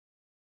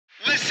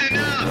Listen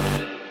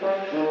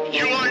up.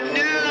 You are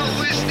now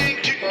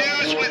listening to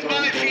News with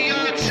My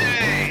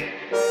Fiancé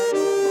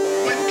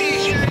with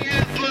DJ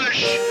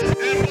Ambush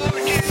and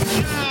Morgan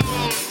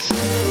Jones.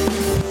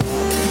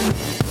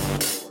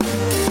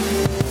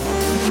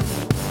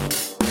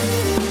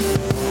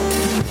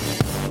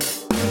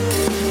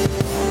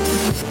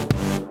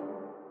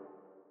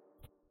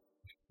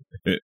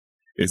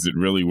 Is it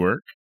really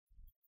work?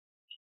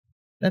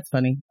 That's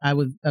funny. I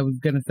was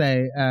gonna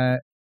say,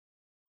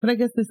 but I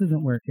guess this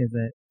isn't work, is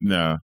it?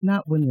 No.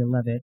 Not when you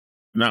love it.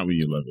 Not when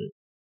you love it.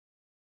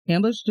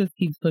 Ambush just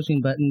keeps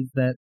pushing buttons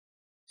that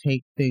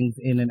take things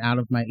in and out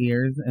of my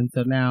ears, and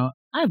so now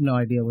I have no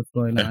idea what's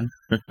going on.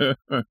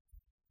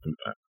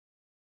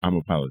 I'm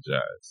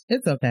apologize.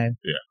 It's okay.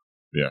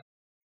 Yeah.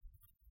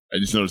 I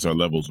just noticed our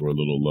levels were a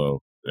little low.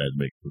 I had to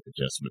make a quick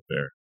adjustment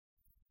there.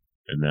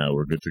 And now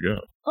we're good to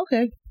go.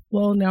 Okay.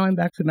 Well, now I'm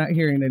back to not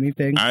hearing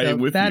anything. I am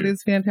with that you.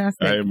 is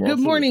fantastic. I am Good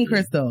also morning, with you.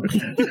 Crystal.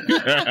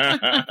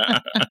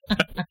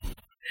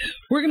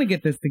 We're going to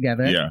get this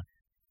together. Yeah.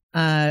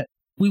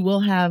 We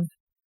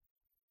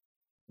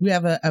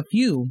have a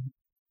few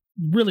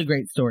really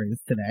great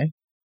stories today.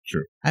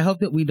 True. I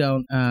hope that we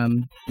don't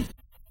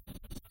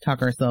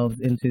talk ourselves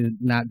into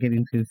not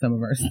getting to some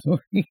of our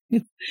stories.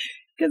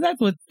 Because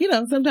that's what,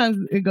 sometimes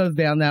it goes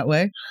down that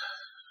way.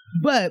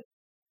 But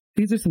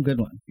these are some good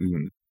ones.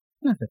 Mm-hmm.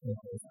 Not that they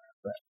always are,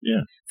 but.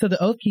 Yeah. So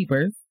the Oath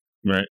Keepers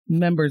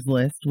members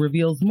list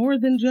reveals more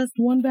than just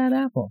one bad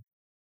apple.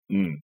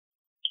 Mm.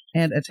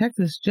 And a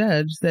Texas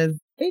judge says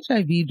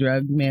HIV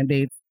drug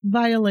mandates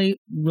violate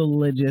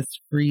religious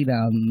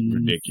freedom.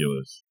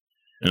 Ridiculous.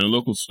 In a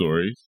local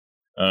stories,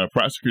 a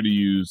prosecutor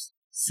used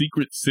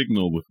secret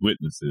signal with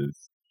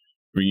witnesses,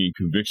 bringing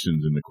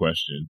convictions into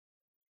question.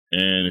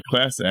 And a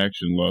class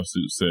action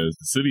lawsuit says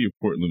the city of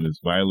Portland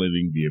is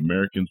violating the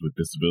Americans with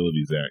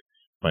Disabilities Act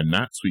by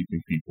not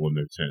sweeping people in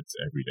their tents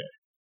every day.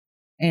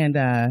 And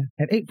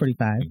at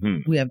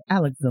 8:45, we have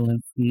Alex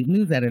Zielinski,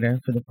 news editor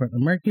for the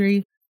Portland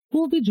Mercury, who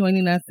will be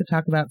joining us to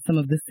talk about some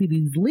of the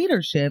city's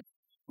leadership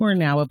who are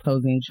now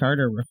opposing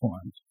charter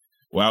reform.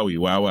 Wowie,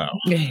 wow.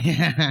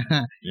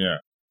 Yeah.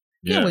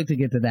 Can't wait to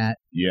get to that.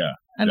 Yeah.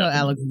 I know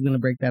Alex is going to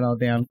break that all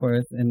down for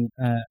us in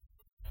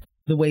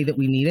the way that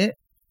we need it.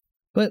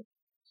 But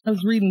I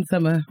was reading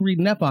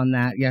up on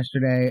that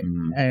yesterday,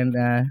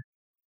 and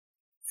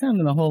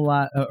sounding a whole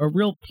lot a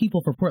real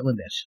people for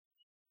Portlandish,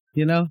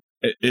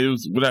 It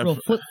was what real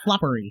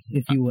flip-floppery,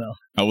 if you will.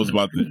 I was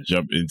about to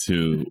jump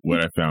into what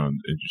I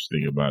found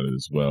interesting about it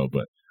as well,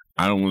 but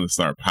I don't want to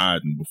start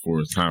podding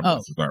before it's time for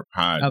us to start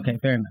podding. Okay,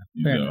 fair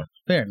enough.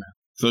 Fair enough.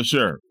 So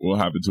sure, we'll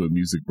hop into a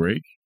music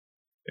break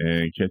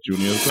and catch you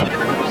on the other side.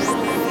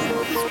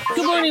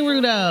 Good morning,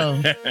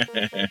 Rudo.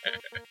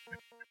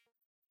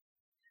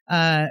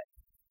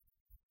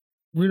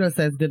 Rudo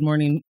says, good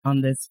morning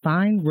on this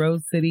fine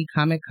Rose City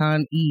Comic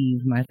Con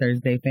Eve, my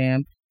Thursday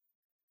fam.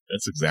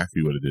 That's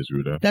exactly what it is,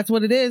 Rudo. That's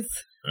what it is.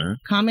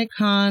 Comic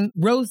Con,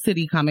 Rose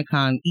City Comic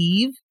Con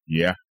Eve.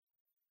 Yeah.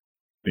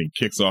 It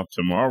kicks off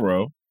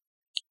tomorrow.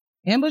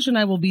 Ambush and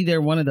I will be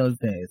there one of those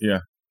days.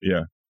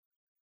 Yeah.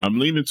 I'm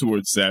leaning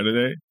towards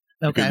Saturday.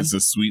 Okay. Because it's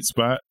a sweet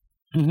spot.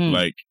 Mm-hmm.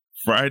 Like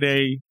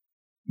Friday,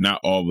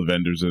 not all the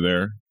vendors are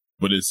there,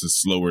 but it's a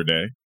slower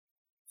day.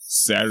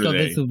 Saturday. So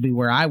this would be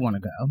where I want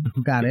to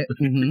go. Got it.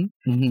 Continue.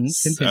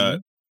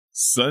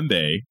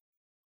 Sunday,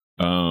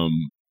 all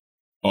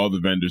the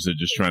vendors are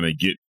just trying to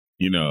get,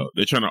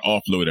 they're trying to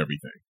offload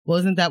everything. Well,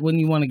 isn't that when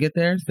you want to get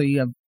there? So you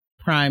have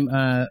prime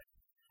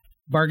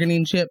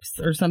bargaining chips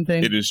or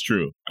something? It is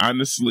true.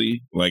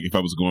 Honestly, like if I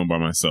was going by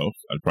myself,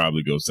 I'd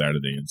probably go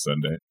Saturday and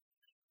Sunday.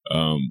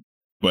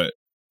 But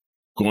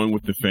going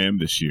with the fam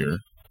this year,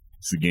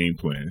 it's a game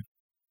plan.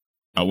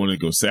 I want to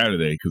go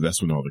Saturday because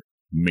that's when all the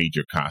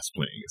major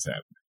cosplaying is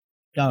happening.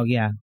 Oh,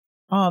 yeah.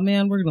 Oh,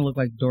 man, we're going to look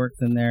like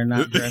dorks in there,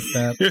 not dressed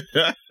up.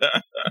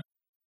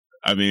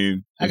 I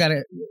mean...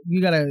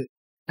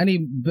 I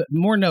need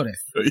more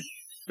notice.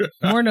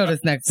 More notice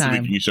next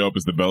time. So you show up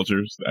as the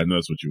Belchers? I know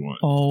that's what you want.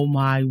 Oh,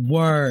 my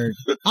word.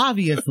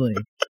 Obviously.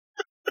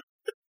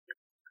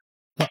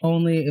 But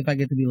only if I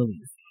get to be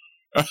Louise.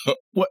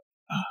 What?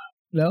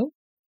 No?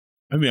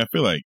 I mean, I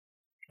feel like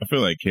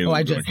Kayla's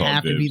I just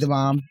have to be the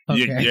mom?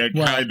 Okay. Yeah,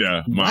 kind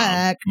of.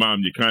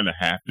 Mom, you kind of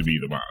have to be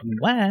the mom.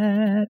 What?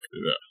 Yeah,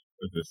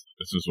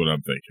 this is what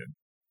I'm thinking.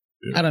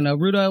 Yeah. I don't know.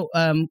 Rudo,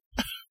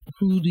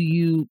 who do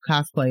you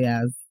cosplay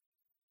as?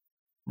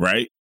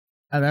 Right?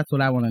 That's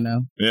what I want to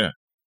know. Yeah.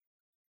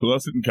 Who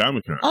else in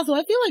Comic-Con? Also,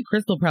 I feel like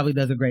Crystal probably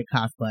does a great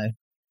cosplay.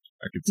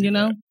 I can see that.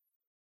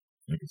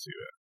 I can see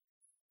that.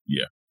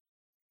 Yeah.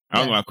 I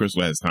don't know how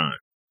Crystal has time.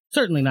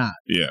 Certainly not.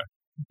 Yeah.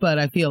 But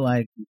I feel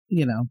like,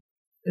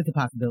 it's a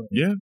possibility.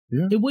 Yeah.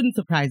 It wouldn't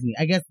surprise me.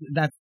 I guess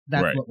that's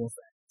right. what we'll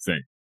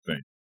say.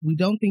 Same. We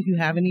don't think you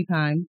have any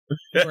time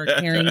for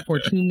caring for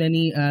too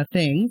many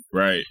things.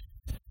 Right.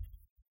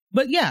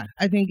 But yeah,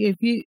 I think if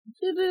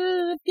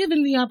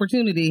given the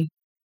opportunity,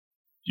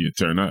 you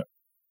turn up.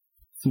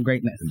 Some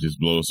greatness. And just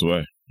blow us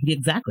away.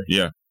 Exactly.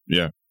 Yeah.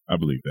 I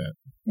believe that.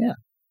 Yeah.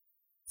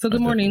 So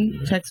good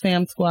morning, Tex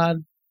Fam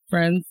Squad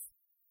friends.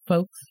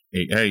 folks.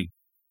 Hey,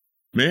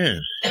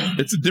 man,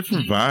 it's a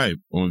different vibe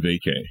on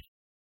vacay.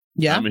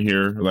 Yeah. I'm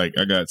here, like,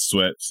 I got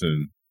sweats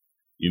and,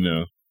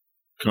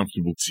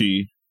 comfortable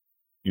tea.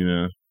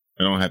 I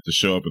don't have to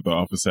show up at the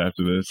office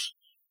after this.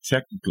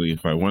 Technically,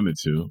 if I wanted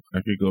to, I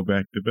could go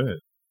back to bed.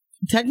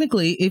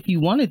 Technically, if you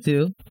wanted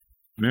to,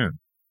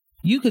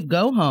 you could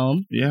go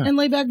home and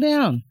lay back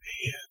down. Man.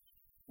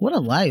 What a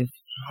life.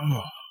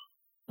 Oh.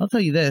 I'll tell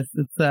you this.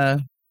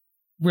 It's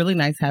really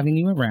nice having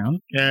you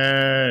around.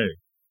 Yay.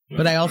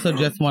 But I also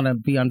just want to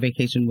be on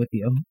vacation with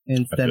you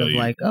instead of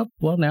like, oh,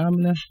 well, now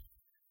I'm going to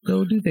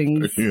go do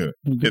things. Yeah.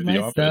 Do Hit the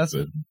office.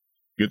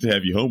 Good to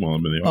have you home while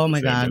I'm in the office. Oh,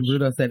 my God.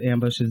 Rudo said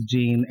ambush is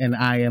Gene, and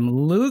I am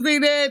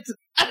losing it.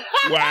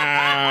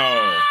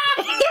 Wow.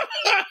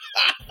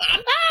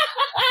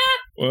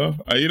 Well,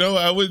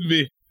 I wouldn't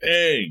be.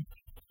 Hey.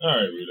 All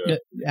right, Rudo.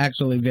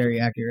 Actually, very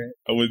accurate.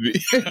 I would be.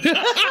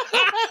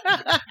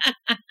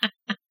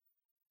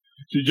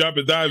 She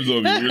dropping dimes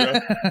on me,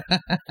 Rudo.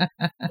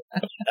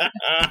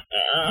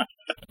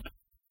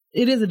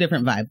 It is a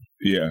different vibe.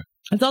 Yeah.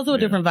 It's also a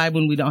different vibe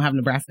when we don't have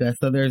Nebraska.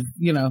 So there's,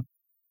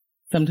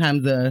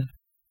 sometimes a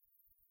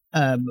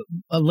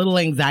little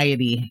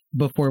anxiety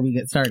before we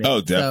get started.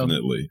 Oh,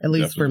 definitely. So, at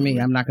least for me,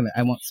 I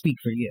won't speak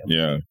for you.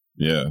 Yeah.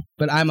 Yeah.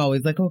 But I'm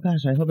always like, oh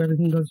gosh, I hope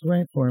everything goes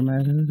right for him.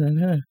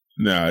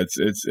 No,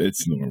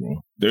 it's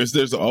normal.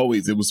 There's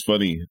always, it was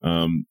funny.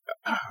 I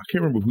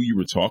can't remember who you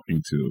were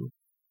talking to.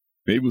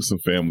 Maybe it was some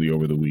family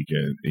over the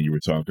weekend, and you were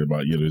talking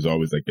about, there's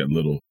always like that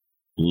little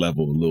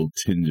level, a little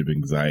tinge of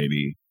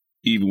anxiety,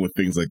 even with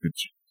things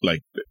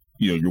like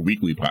your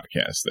weekly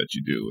podcast that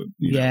you do,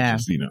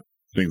 and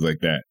things like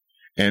that.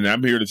 And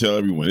I'm here to tell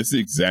everyone it's the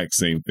exact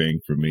same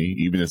thing for me,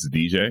 even as a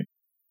DJ,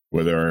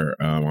 whether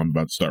I'm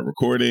about to start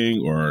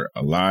recording or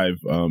a live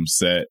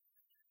set.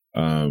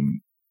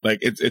 Like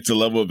it's a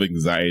level of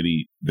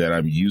anxiety that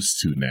I'm used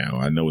to now.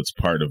 I know it's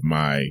part of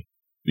my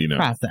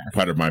process.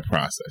 Part of my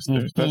process.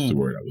 Mm-hmm. That's the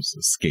word that was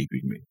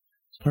escaping me.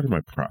 It's part of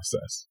my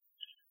process.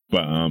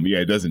 But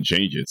it doesn't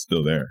change it. It's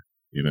still there.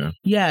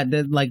 Yeah,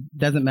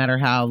 doesn't matter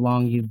how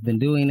long you've been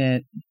doing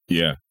it.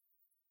 Yeah.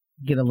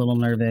 Get a little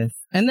nervous.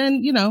 And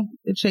then,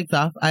 it shakes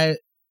off. I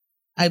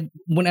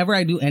whenever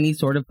I do any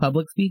sort of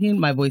public speaking,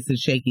 my voice is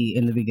shaky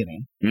in the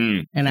beginning.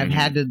 And I've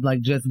had to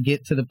just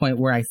get to the point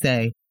where I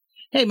say,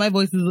 hey, my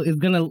voice is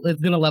gonna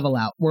level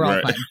out. We're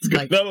all fine.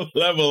 It's gonna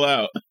level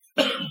out.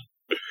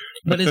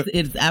 But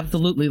it's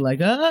absolutely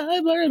like,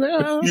 I'm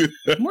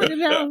working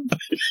down.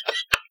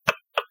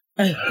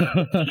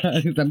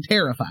 I'm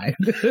terrified.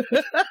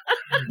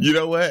 You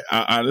know what?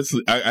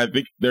 Honestly, I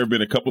think there have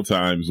been a couple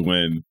times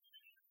when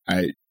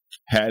I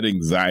had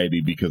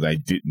anxiety because I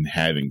didn't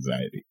have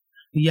anxiety.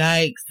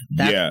 Yikes.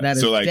 That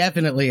is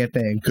definitely a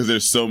thing. Because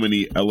there's so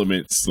many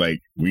elements. Like,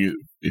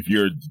 if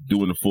you're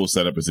doing a full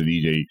setup as a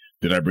DJ,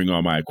 did I bring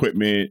all my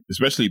equipment?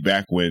 Especially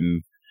back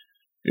when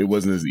it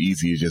wasn't as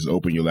easy as just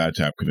open your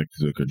laptop, connected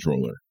to a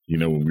controller.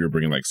 When we were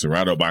bringing like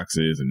Serato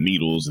boxes and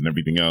needles and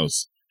everything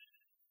else.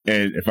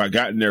 And if I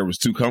got in there, it was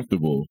too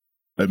comfortable.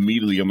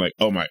 Immediately, I'm like,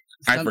 oh my,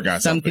 I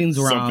forgot something. Something's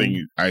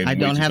wrong. I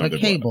don't have a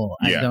cable.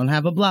 I don't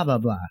have a blah, blah,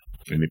 blah.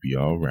 And it'd be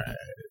all right.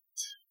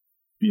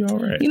 Be all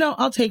right.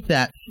 I'll take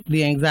that.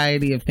 The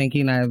anxiety of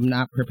thinking I'm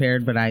not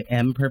prepared, but I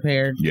am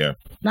prepared. Yeah.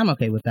 I'm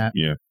okay with that.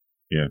 Yeah.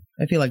 Yeah.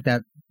 I feel like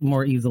that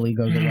more easily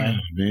goes away.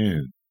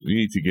 Man, we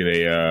need to get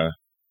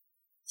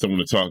someone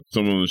on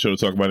the show to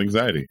talk about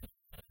anxiety.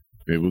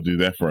 Maybe we'll do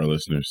that for our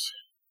listeners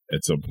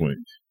at some point.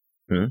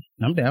 Huh?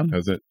 I'm down.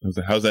 How's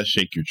that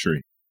shake your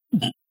tree?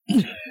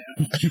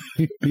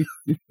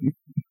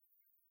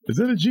 Is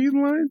that a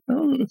Gene line? I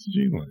don't know if that's a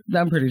Gene line.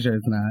 I'm pretty sure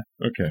it's not.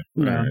 Okay.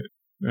 No.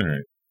 All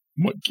right.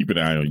 Keep an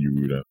eye on you,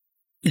 Rudo.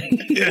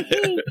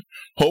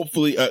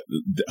 Hopefully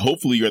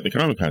you're at the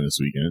Comic-Con this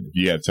weekend if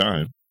you have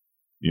time.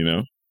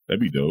 That'd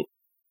be dope.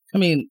 I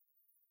mean,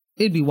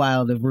 it'd be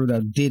wild if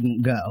Rudo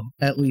didn't go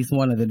at least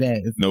one of the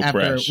days. No after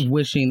pressure.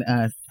 Wishing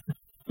us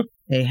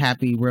a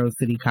happy Rose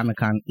City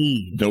Comic-Con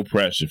Eve. No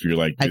pressure if you're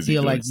like busy. I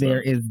feel like stuff.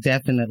 there is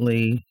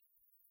definitely,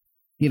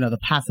 the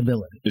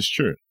possibility. It's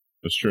true.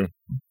 It's true.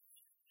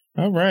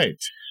 All right.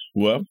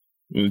 Well,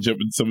 we'll jump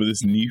into some of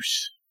this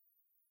news.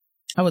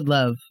 I would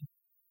love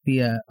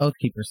the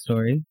Oathkeeper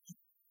story.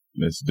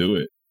 Let's do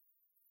it.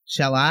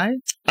 Shall I?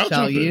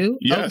 Shall you?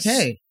 Yes.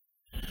 Okay.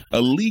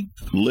 A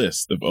leaked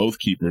list of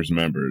Oathkeepers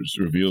members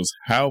reveals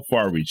how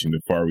far-reaching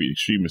the far-right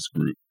extremist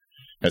group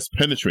has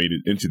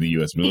penetrated into the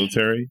U.S.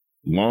 military,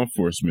 law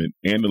enforcement,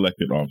 and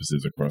elected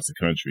offices across the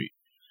country.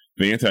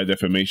 The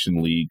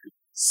Anti-Defamation League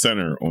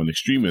Center on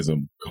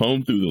Extremism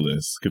combed through the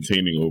list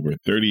containing over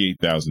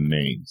 38,000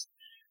 names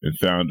and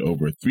found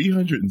over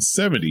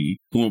 370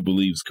 whom it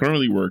believes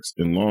currently works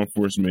in law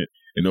enforcement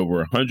and over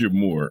 100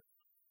 more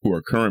who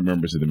are current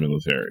members of the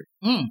military.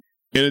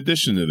 In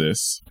addition to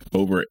this,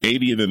 over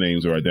 80 of the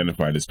names are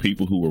identified as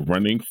people who were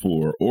running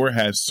for or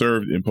have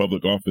served in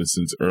public office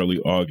since early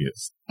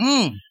August.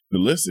 The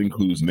list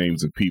includes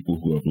names of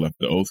people who have left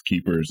the Oath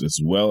Keepers as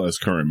well as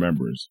current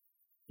members.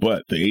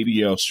 But the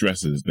ADL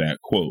stresses that,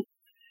 quote,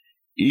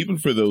 even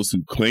for those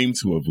who claim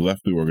to have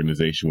left the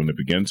organization when it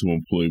began to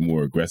employ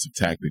more aggressive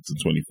tactics in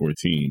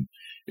 2014,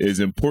 it is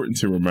important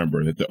to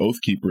remember that the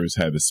Oath Keepers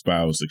have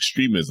espoused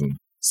extremism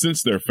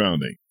since their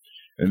founding,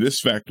 and this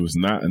fact was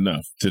not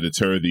enough to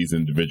deter these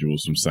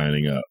individuals from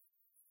signing up.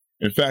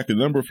 In fact, a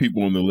number of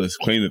people on the list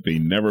claim that they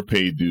never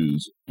paid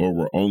dues or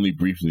were only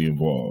briefly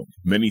involved.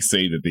 Many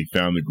say that they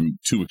found the group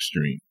too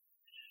extreme.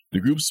 The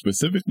group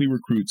specifically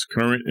recruits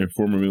current and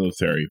former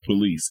military,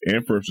 police,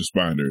 and first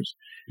responders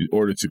in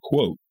order to,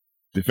 quote,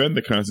 defend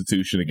the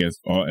Constitution against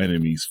all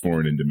enemies,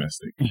 foreign and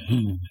domestic.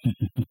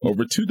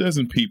 Over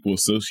 24 people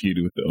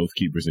associated with the Oath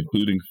Keepers,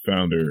 including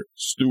founder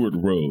Stuart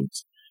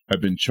Rhodes,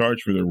 have been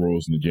charged for their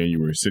roles in the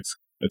January 6th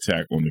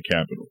attack on the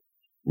Capitol.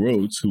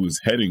 Rhodes, who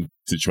is heading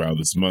to trial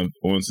this month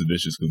on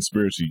seditious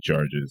conspiracy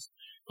charges,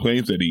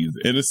 claims that he is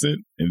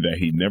innocent and that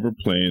he never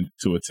planned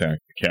to attack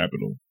the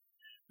Capitol.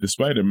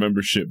 Despite a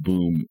membership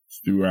boom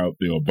throughout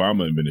the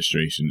Obama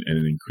administration and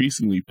an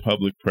increasingly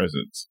public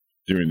presence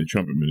during the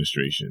Trump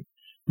administration,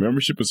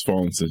 membership has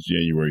fallen since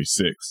January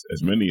 6th,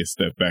 as many have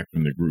stepped back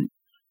from the group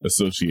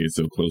associated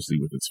so closely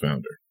with its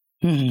founder.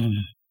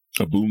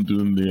 A boom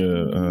during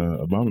the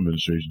Obama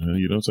administration, huh?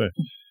 You don't say.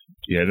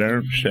 Yeah,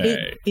 don't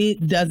say.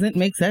 It doesn't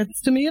make sense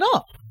to me at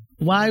all.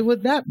 Why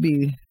would that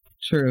be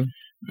true?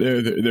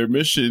 Their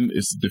mission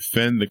is to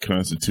defend the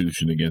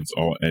Constitution against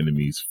all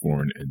enemies,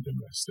 foreign and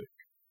domestic.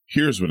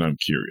 Here's what I'm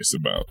curious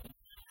about.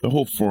 The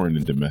whole foreign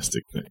and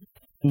domestic thing.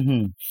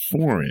 Mm-hmm.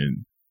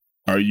 Foreign,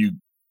 are you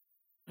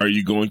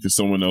going to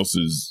someone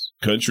else's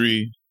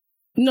country?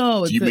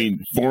 No. Do you mean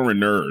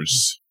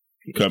foreigners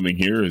coming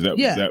here? Is that,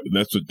 yeah.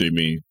 That's what they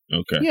mean?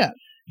 Okay. Yeah.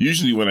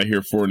 Usually when I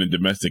hear foreign and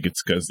domestic,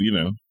 it's because,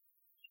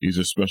 these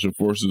are special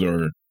forces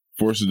or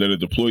forces that are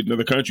deployed in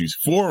other countries.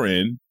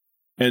 Foreign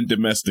and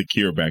domestic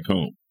here back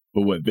home.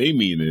 But what they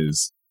mean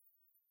is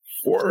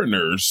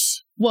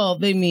foreigners. Well,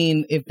 they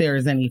mean if there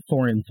is any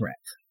foreign threat,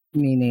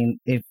 meaning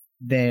if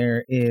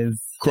there is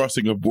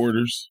crossing of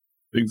borders,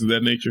 things of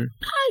that nature.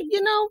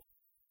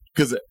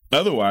 Because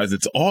otherwise,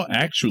 it's all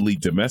actually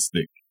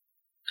domestic.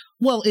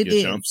 Well, it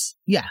is. Chumps.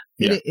 Yeah.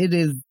 It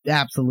is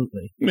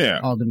absolutely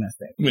all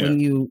domestic.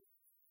 Yeah.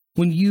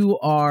 When you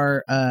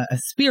are a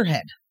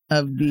spearhead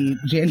of the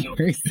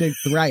January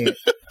 6th riot,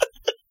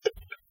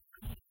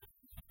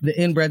 the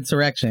inbred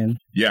surrection.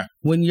 Yeah.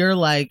 When you're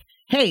like,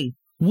 hey,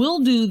 we'll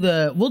do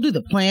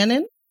the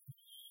planning.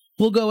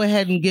 We'll go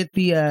ahead and get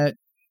the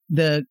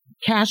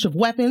cache of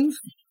weapons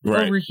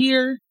over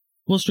here.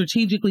 We'll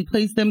strategically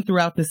place them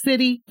throughout the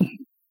city.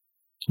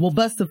 We'll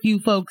bust a few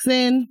folks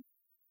in.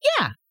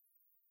 Yeah.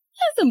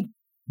 That's some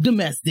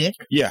domestic.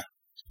 Yeah.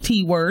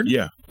 T word.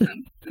 Yeah.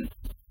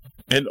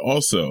 And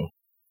also.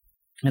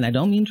 And I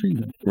don't mean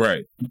treason.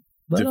 Right.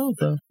 But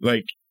also.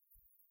 Like,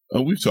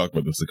 we've talked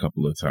about this a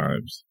couple of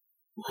times.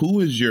 Who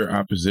is your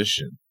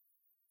opposition?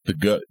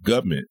 The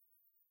government.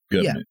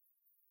 Yeah.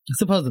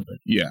 Supposedly.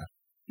 Yeah.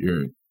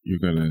 You're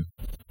going to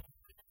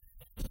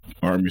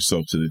arm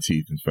yourself to the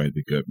teeth and fight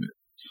the government.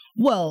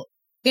 Well,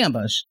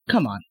 Ambush,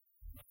 come on.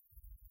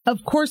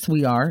 Of course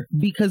we are,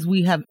 because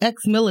we have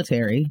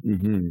ex-military.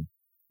 Mm-hmm.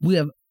 We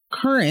have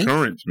current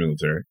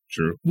military.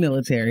 True.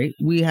 Military.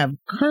 We have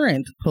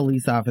current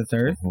police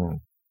officers. Uh-huh.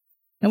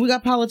 And we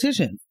got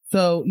politicians.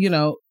 So,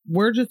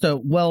 we're just a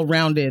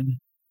well-rounded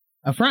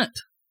affront.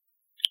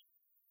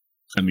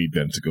 I need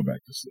them to go back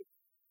to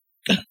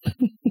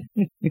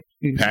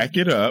sleep. Pack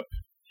it up.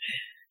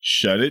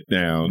 Shut it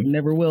down.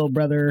 Never will,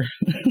 brother.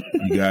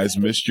 You guys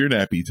missed your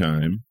nappy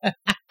time.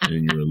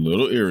 And you're a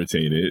little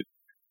irritated.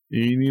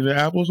 You need an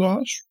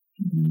applesauce?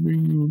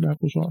 Bring you an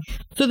applesauce.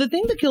 So the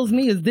thing that kills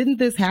me is, didn't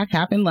this hack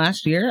happen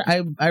last year?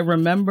 I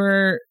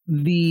remember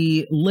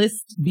the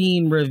list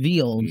being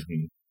revealed.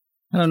 Mm-hmm.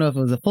 I don't know if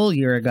it was a full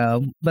year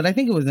ago, but I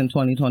think it was in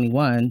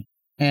 2021.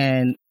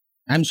 And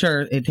I'm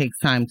sure it takes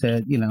time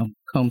to,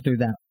 comb through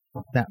that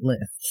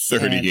list.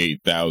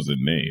 38,000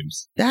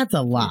 names. That's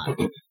a lot.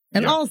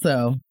 And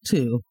also,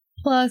 too,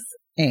 plus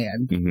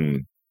and. Mm-hmm.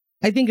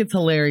 I think it's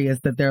hilarious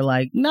that they're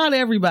like, not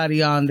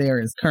everybody on there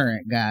is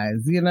current, guys.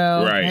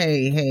 Right.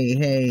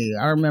 Hey,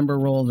 our member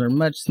rolls are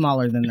much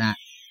smaller than that.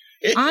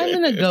 I'm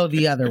going to go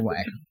the other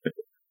way.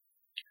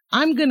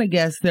 I'm going to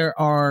guess there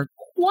are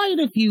quite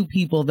a few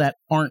people that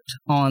aren't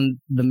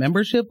on the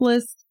membership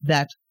list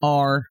that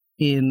are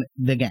in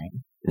the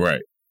gang.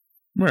 Right.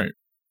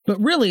 But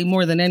really,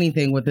 more than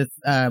anything, what this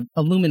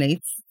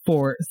illuminates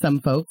for some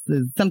folks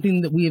is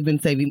something that we have been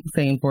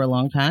saying for a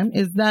long time,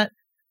 is that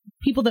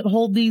people that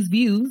hold these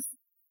views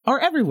are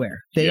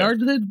everywhere. They are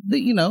the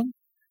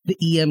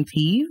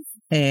EMTs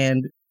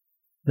and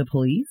the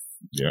police.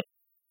 Yep.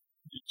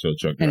 Tow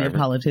truck driver. And your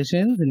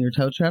politicians and your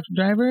tow truck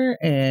driver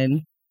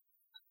and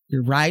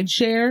your ride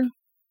share,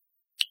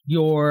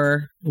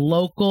 your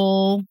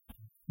local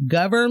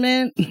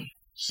government.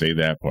 Say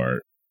that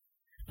part.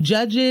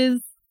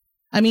 Judges.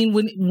 I mean,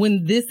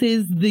 when this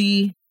is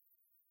the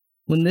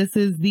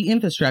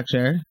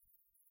infrastructure,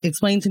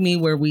 explain to me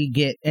where we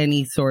get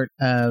any sort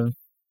of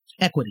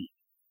equity.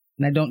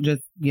 And I don't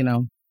just,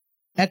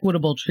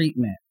 equitable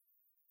treatment.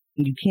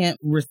 You can't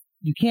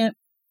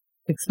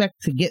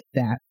expect to get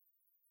that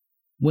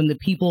when the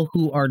people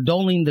who are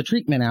doling the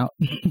treatment out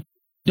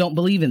don't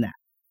believe in that.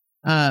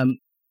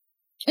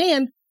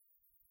 And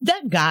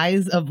that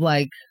guise of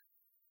like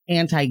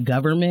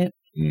anti-government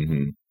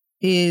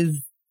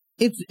is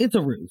it's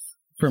a ruse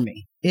for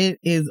me. It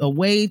is a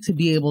way to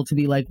be able to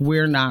be like,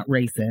 we're not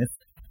racist.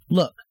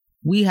 Look,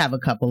 we have a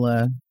couple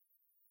of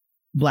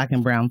black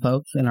and brown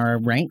folks in our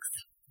ranks,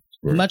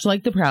 much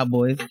like the Proud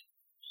Boys.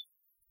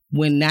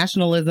 When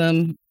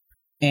nationalism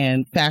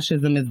and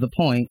fascism is the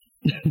point,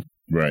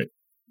 right?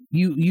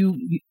 You'll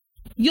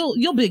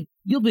big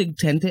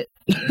tent it.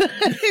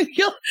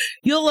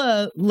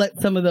 you'll let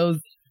some of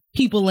those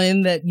people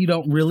in that you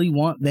don't really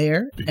want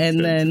there, and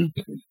then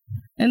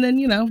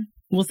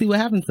we'll see what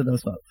happens to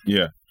those folks.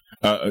 Yeah.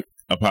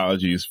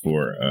 Apologies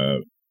for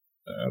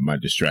my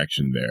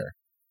distraction there.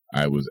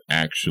 I was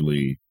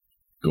actually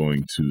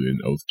going to an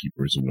Oath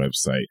Keepers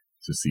website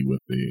to see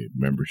what the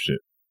membership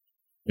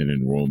and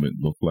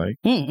enrollment looked like.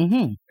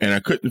 And I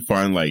couldn't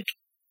find like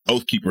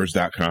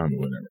oathkeepers.com or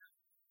whatever.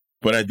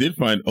 But I did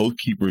find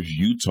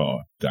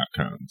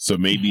oathkeepersutah.com. So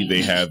maybe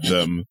they have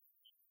them.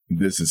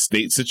 This is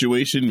state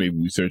situation. Maybe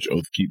we search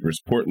Oath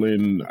Keepers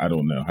Portland. I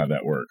don't know how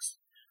that works.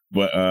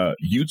 But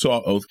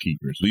Utah Oath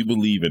Keepers, we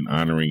believe in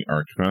honoring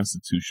our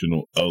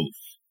constitutional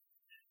oath.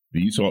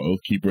 The Utah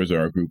Oath Keepers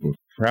are a group of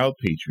proud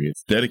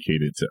patriots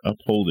dedicated to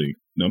upholding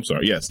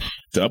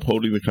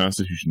the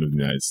Constitution of the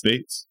United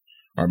States.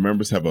 Our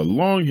members have a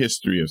long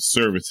history of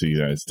service to the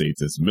United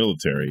States as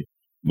military,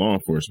 law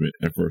enforcement,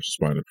 and first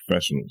responder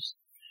professionals,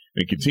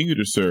 and continue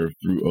to serve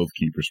through Oath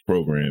Keepers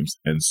programs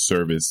and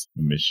service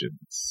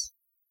missions.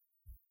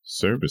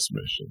 Service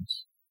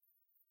missions.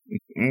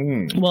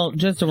 Well,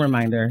 just a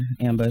reminder,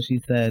 Ambush, you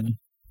said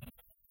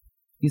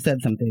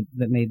something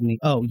that made me,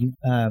 do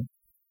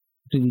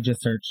we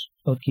just search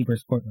Oath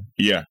Keepers Portland?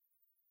 Yeah.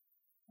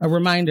 A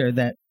reminder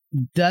that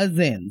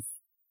dozens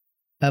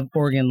of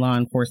Oregon law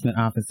enforcement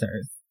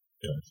officers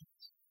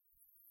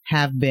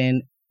have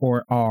been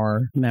or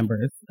are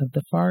members of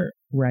the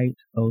far-right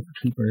Oath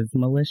Keepers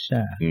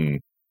militia.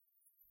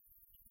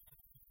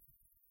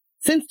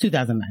 Since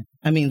 2009.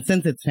 I mean,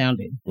 since its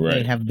founding,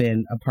 they have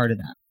been a part of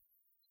that.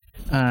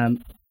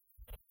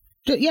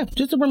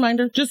 Just a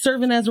reminder. Just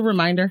serving as a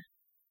reminder.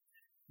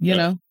 You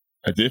know?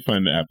 I did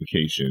find the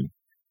application,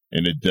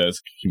 and it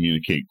does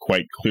communicate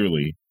quite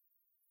clearly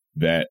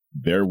that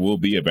there will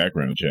be a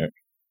background check.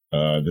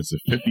 There's a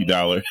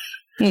 $50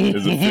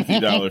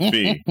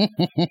 fee.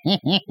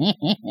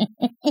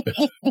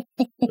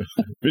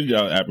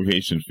 $50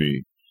 application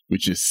fee,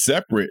 which is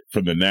separate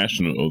from the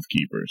National Oath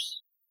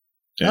Keepers.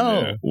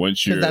 And,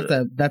 once you're that's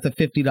a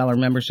 $50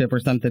 membership or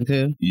something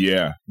too.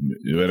 Yeah,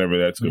 whatever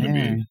that's going to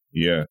be.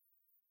 Yeah.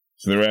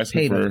 So they're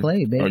asking for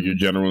your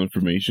general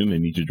information. They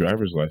need your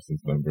driver's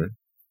license number.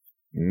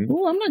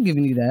 Oh, I'm not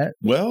giving you that.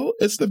 Well,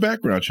 it's the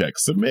background check.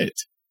 Submit.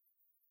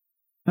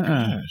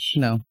 Gosh.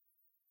 No.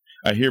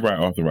 I hereby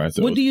authorize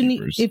the What Oath do you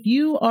Keepers. need? If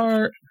you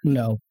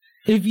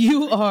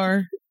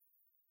are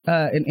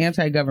an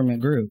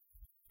anti-government group,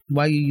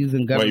 why are you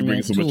using government Why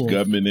you bring so much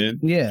government in?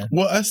 Yeah.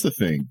 Well, that's the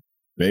thing,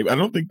 babe. I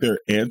don't think they're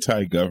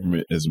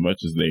anti-government as much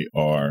as they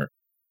are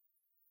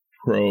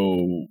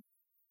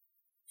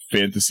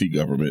pro-fantasy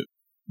government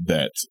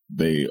that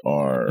they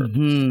are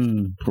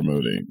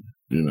promoting,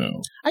 you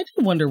know. I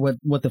do wonder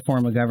what the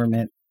form of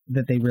government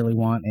that they really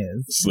want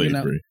is. Slavery.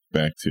 You know?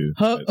 Back to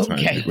that time.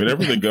 Okay.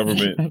 Whatever the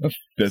government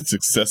that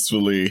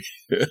successfully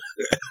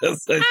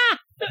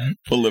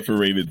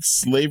proliferated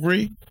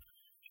slavery,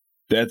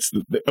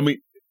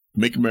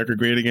 make America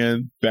great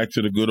again, back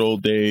to the good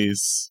old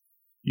days,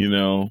 you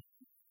know,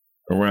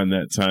 around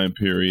that time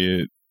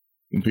period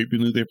when people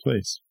knew their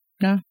place.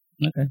 Yeah,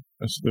 okay.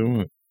 That's what they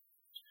want.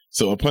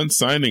 So upon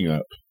signing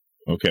up,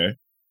 okay,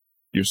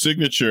 your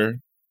signature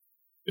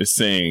is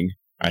saying,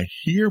 I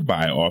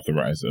hereby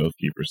authorize the Oath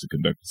Keepers to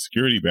conduct a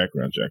security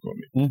background check on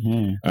me.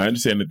 I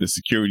understand that the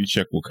security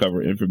check will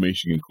cover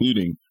information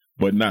including,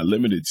 but not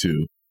limited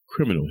to,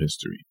 criminal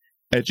history,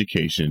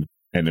 education,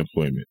 and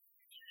employment.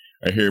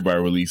 I hereby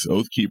release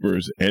Oath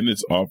Keepers and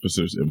its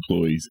officers,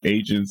 employees,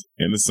 agents,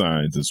 and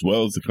assigns, as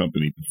well as the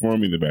company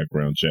performing the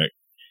background check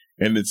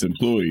and its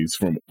employees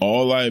from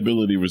all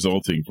liability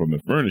resulting from the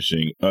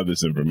furnishing of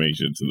this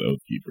information to the Oath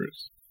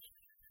Keepers.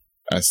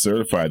 I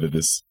certify that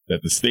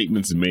the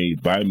statements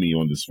made by me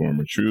on this form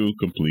are true,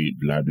 complete,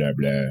 blah, blah,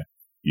 blah.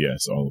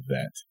 Yes, all of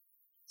that.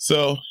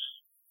 So,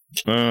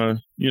 I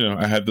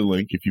have the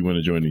link if you want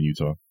to join in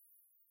Utah.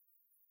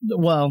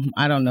 Well,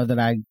 I don't know that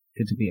I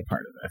get to be a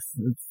part of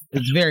this.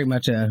 It's very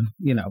much a,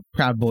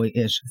 Proud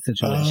Boy-ish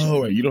situation.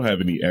 Oh, right. You don't have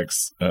any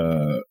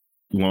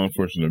law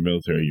enforcement or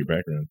military in your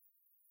background.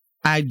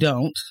 I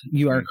don't.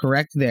 You are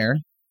correct there.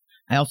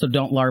 I also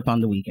don't LARP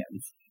on the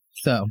weekends.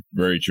 So.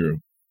 Very true.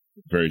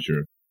 Very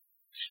true.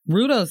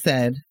 Rudo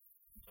said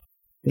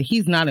that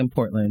he's not in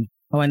Portland.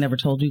 Oh, I never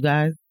told you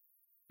guys.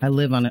 I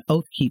live on an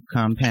Oath Keep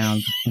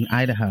compound in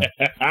Idaho.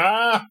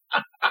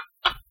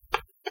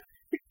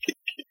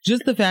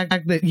 Just the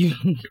fact that you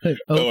put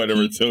I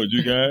never told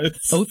you guys.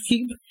 Oath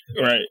Keep?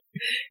 Right.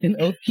 An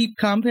Oath Keep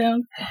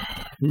compound?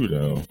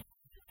 Rudo.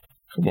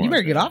 Come on. You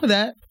better get off of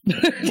that.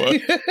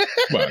 What?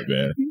 Come on,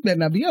 man. You better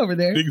not be over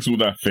there. Things were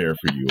not fair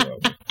for you.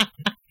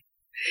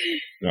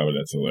 No, but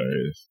that's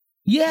hilarious.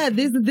 Yeah,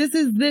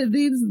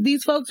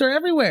 these folks are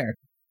everywhere.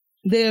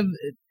 They have,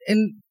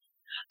 and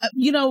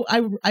you know,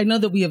 I know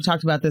that we have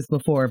talked about this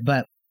before,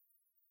 but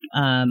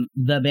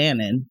the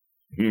Bannon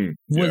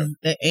was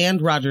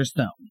and Roger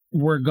Stone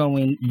were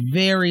going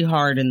very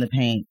hard in the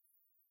paint,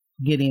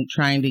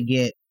 trying to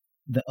get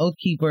the Oath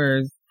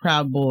Keepers,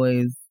 Proud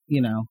Boys,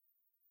 you know,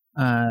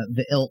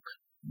 the ilk,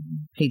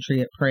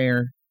 Patriot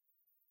Prayer.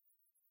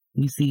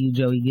 We see you,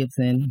 Joey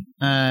Gibson.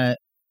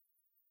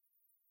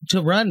 To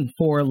run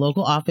for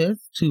local office,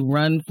 to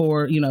run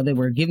for, you know, they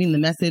were giving the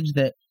message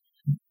that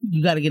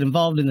you got to get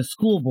involved in the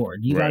school board.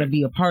 You got to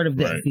be a part of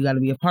this. Right. You got to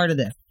be a part of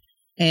this.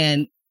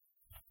 And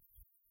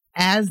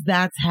as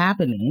that's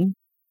happening,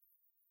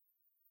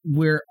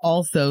 we're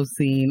also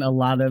seeing a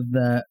lot of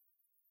the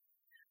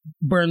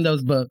burn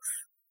those books.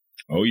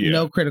 Oh, yeah.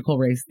 No critical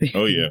race thing.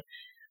 Oh, yeah.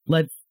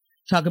 Let's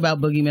talk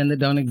about boogeymen that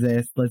don't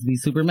exist. Let's be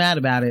super mad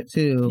about it,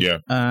 too. Yeah.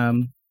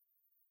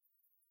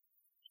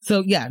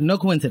 So, yeah, no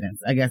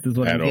coincidence, I guess, is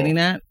what I'm getting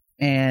at.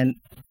 And,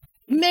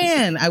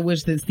 man, I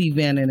wish that Steve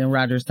Bannon and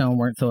Roger Stone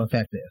weren't so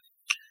effective.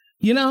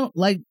 You know,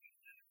 like,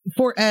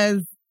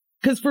 because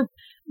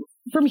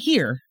from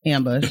here,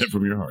 Ambush.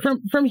 From your heart.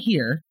 From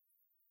here,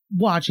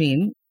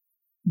 watching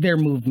their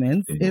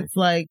movements, it's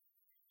like,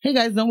 hey,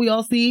 guys, don't we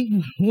all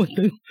see what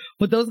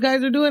those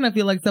guys are doing? I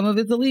feel like some of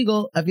it's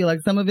illegal. I feel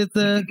like some of it's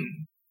a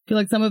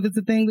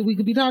thing that we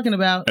could be talking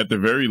about. At the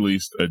very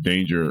least, a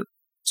danger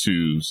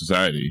to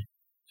society.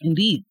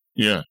 Indeed.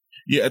 Yeah.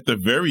 Yeah, at the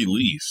very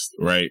least,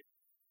 right?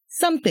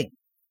 Something.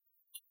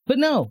 But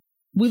no.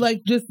 We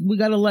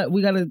gotta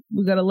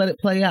let it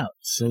play out.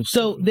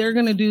 So they're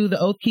gonna do the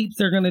Oath Keeps,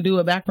 they're gonna do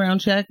a background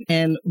check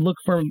and look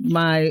for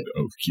my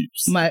Oath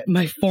Keeps.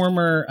 My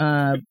former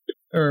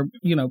or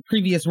you know,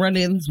 previous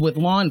run-ins with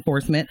law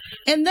enforcement.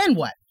 And then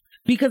what?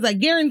 Because I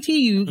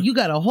guarantee you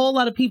got a whole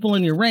lot of people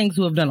in your ranks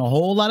who have done a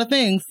whole lot of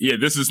things. Yeah,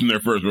 this isn't their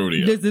first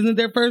rodeo.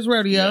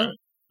 Yeah.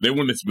 They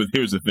want to, but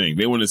here's the thing: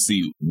 they want to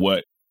see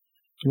what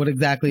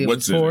exactly it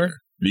was for.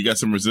 You got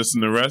some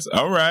resisting arrest.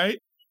 All right,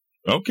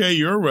 okay,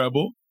 you're a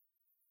rebel.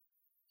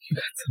 You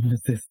got some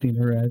resisting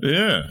arrest.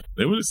 Yeah,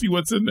 they want to see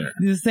what's in there.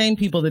 The same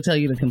people that tell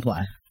you to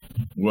comply.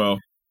 Well,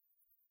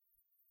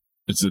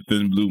 it's a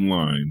thin blue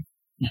line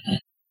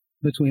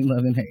between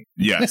love and hate.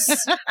 Yes.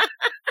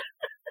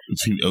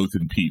 Between Oath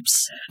and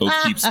Peeps. Oath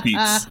Keeps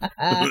Peeps.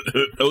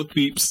 Oath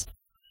Peeps.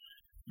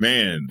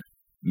 Man.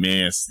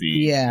 Nasty.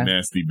 Yeah.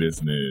 Nasty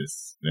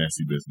business.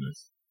 Nasty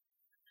business.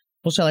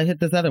 Well, shall I hit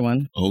this other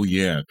one? Oh,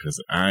 yeah,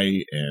 because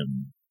I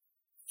am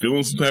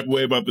feeling some type of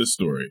way about this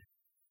story.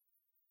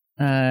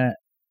 A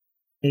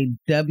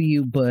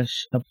W.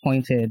 Bush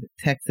appointed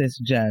Texas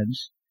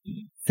judge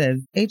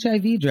says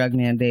HIV drug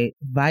mandate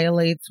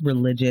violates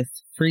religious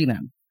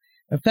freedom.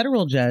 A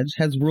federal judge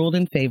has ruled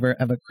in favor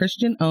of a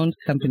Christian-owned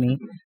company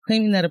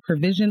claiming that a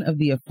provision of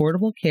the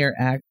Affordable Care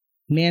Act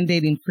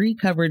mandating free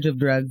coverage of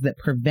drugs that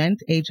prevent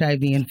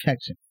HIV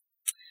infection.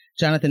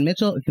 Jonathan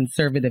Mitchell, a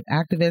conservative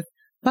activist,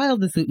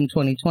 filed the suit in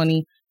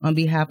 2020 on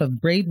behalf of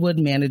Braidwood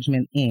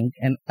Management, Inc.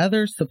 and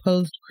other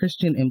supposed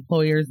Christian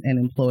employers and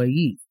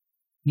employees.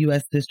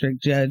 U.S.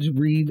 District Judge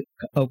Reed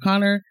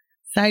O'Connor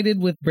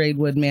sided with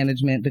Braidwood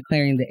Management,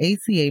 declaring the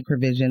ACA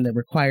provision that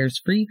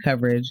requires free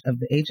coverage of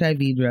the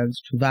HIV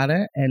drugs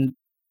Truvada and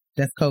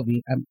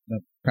Descovy, I'm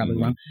probably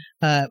wrong,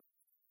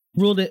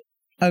 ruled it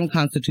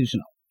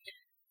unconstitutional.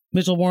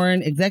 Mitchell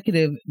Warren,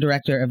 executive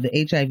director of the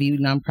HIV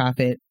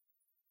nonprofit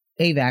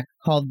AVAC,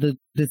 called the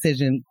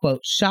decision, quote,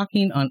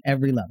 shocking on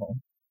every level.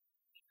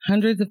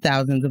 Hundreds of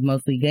thousands of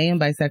mostly gay and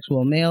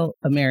bisexual male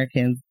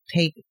Americans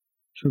take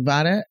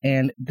Truvada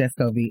and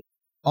Descovy,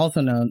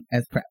 also known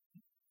as PrEP.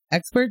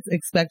 Experts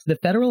expect the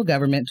federal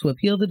government to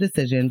appeal the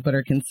decision, but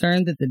are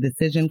concerned that the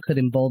decision could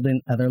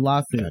embolden other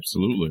lawsuits.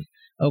 Absolutely.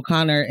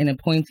 O'Connor, an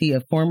appointee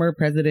of former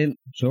President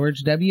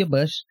George W.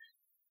 Bush,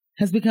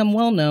 has become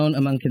well known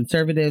among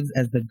conservatives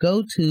as the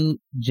go-to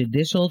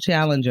judicial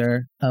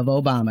challenger of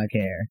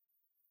Obamacare.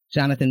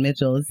 Jonathan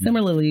Mitchell is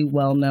similarly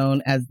well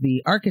known as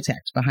the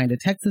architect behind a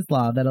Texas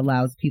law that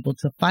allows people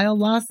to file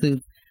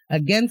lawsuits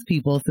against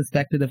people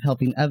suspected of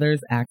helping others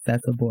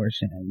access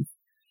abortions.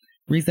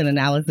 Recent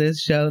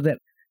analysis show that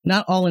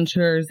not all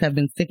insurers have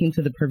been sticking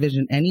to the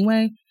provision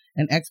anyway,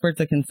 and experts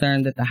are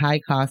concerned that the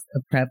high cost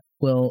of PrEP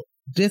will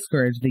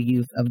discourage the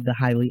use of the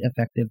highly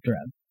effective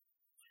drug.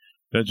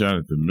 That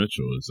Jonathan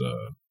Mitchell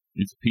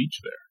he's a peach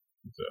there.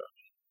 He's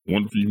a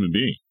wonderful human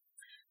being.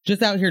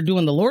 Just out here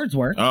doing the Lord's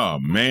work. Oh,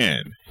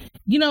 man.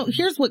 You know,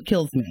 here's what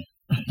kills me.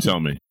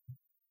 Tell me.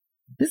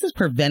 This is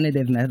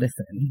preventative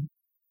medicine.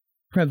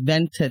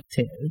 Preventative.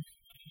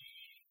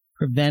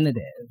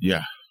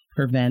 Yeah.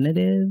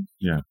 Preventative?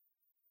 Yeah.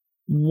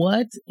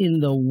 What in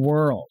the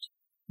world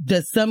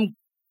does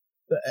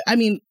I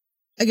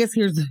guess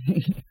here's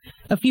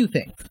a few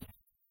things.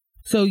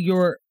 So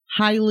your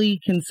highly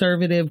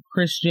conservative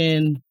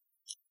Christian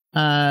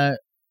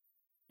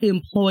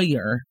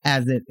employer,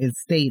 as it is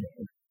stated,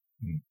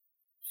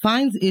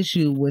 finds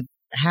issue with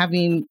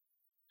having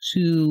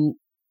to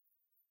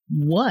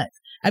what?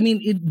 I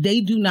mean,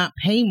 they do not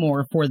pay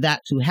more for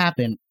that to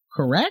happen,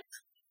 correct?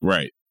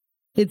 Right.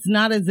 It's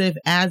not as if,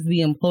 as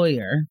the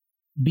employer,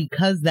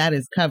 because that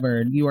is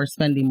covered, you are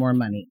spending more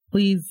money.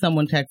 Please,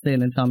 someone text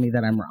in and tell me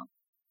that I'm wrong,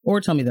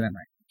 or tell me that I'm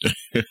right.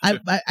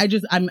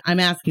 I'm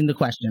asking the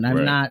question.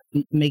 I'm not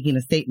making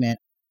a statement.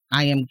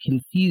 I am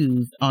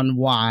confused on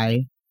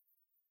why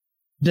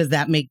does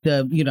that make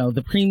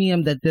the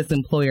premium that this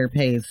employer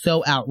pays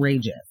so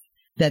outrageous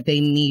that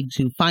they need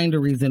to find a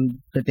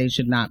reason that they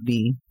should not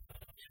be.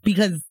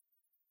 Because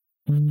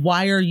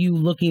why are you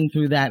looking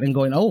through that and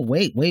going, oh,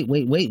 wait,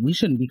 we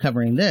shouldn't be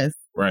covering this.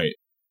 Right.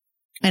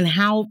 And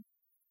how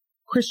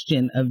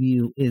Christian of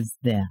you is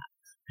that?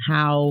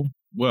 How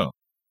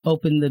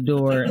open the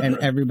door and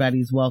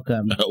everybody's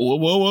welcome?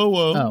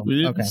 Whoa. Oh, we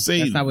didn't okay.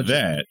 say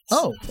that.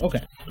 Oh,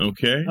 okay.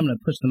 Okay. I'm going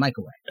to push the mic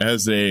away.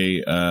 As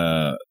a,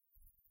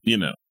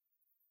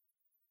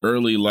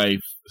 early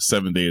life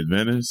Seventh-day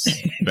Adventist,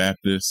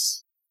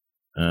 Baptist,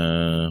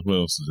 what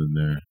else is in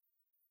there?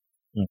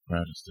 Not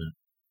Protestant.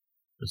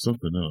 There's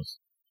something else.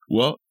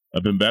 Well,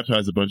 I've been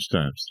baptized a bunch of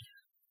times.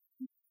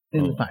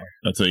 In the fire.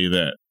 I'll tell you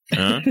that.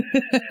 Huh?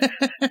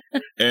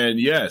 And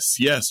yes,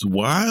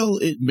 while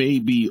it may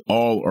be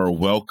all are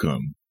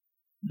welcome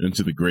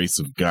into the grace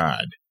of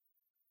God,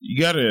 you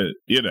gotta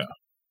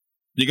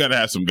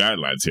have some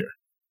guidelines here.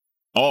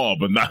 All,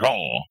 but not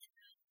all.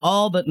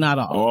 All, but not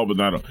all. All, but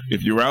not all.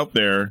 If you're out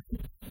there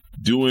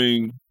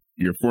doing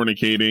your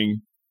fornicating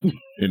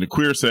in the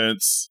queer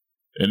sense,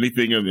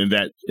 anything in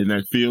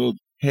that field,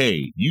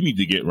 hey, you need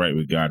to get right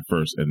with God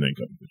first and then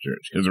come to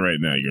church. Because right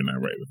now you're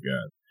not right with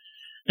God.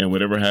 And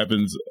whatever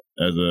happens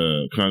as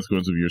a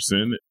consequence of your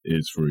sin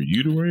is for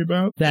you to worry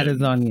about. That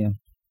is on you.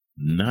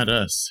 Not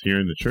us here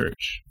in the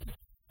church.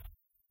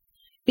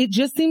 It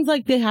just seems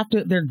like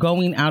they're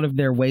going out of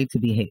their way to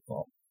be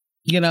hateful.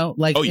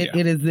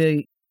 It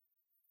is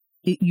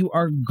you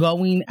are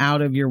going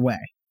out of your way.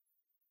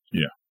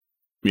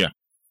 Yeah.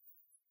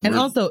 And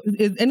also,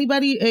 is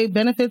anybody a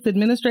benefits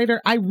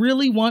administrator? I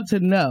really want to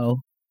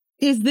know,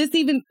 is this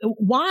even,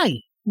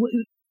 why?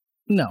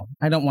 No,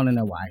 I don't want to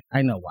know why.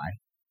 I know why.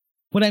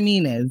 What I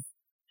mean is,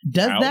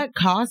 does that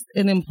cost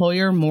an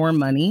employer more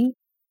money?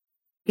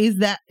 Is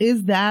that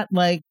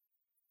like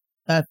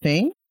a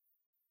thing?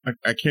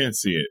 I can't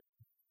see it.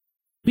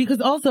 Because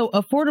also,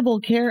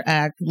 Affordable Care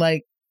Act,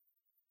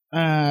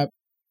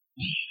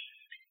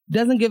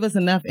 doesn't give us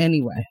enough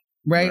anyway,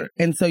 right?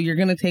 And so you're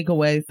going to take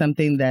away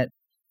something that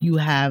you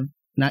have,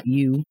 not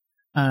you,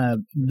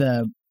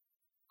 the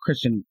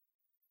Christian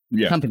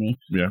company.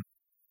 Yeah.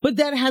 But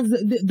that has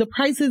the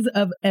prices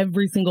of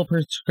every single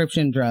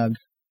prescription drug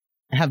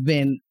have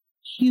been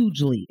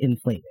hugely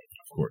inflated.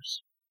 Of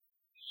course.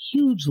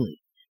 Hugely.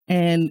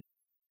 And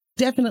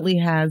definitely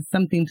has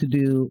something to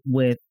do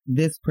with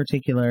this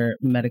particular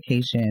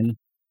medication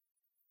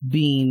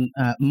being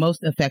most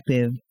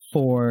effective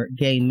for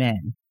gay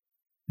men.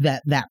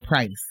 That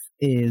price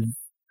is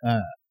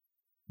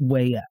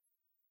way up.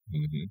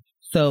 Mm-hmm.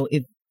 So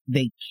if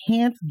they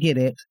can't get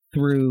it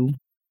through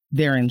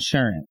their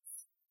insurance,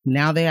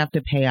 now they have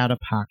to pay out of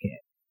pocket,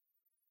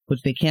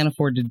 which they can't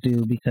afford to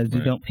do because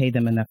you don't pay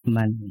them enough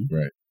money.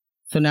 Right.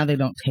 So now they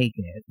don't take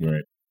it.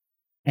 Right.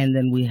 And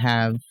then we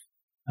have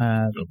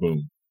a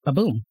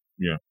boom.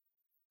 Yeah.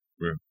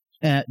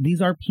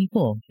 These are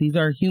people. These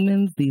are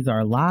humans. These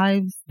are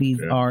lives.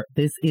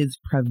 This is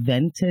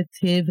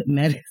preventative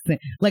medicine.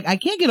 I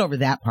can't get over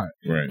that part.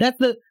 Right.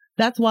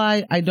 That's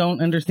why I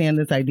don't understand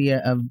this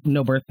idea of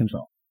no birth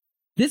control.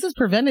 This is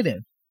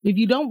preventative. If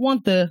you don't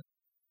want the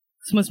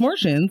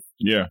smortions,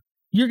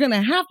 you're going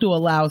to have to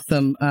allow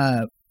some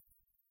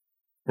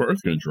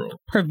birth control.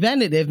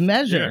 Preventative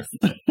measures.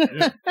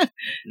 Yeah.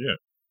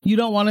 You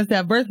don't want us to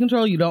have birth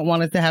control. You don't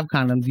want us to have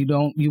condoms.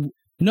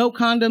 No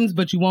condoms,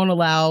 but you won't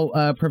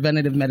allow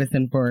preventative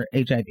medicine for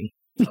HIV.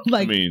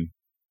 I mean,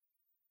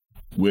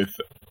 with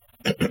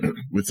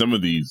some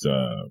of these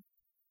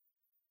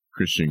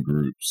Christian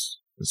groups,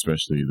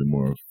 especially the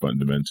more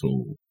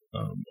fundamental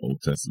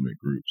Old Testament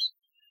groups,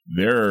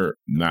 they're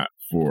not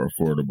for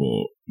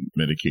affordable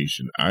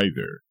medication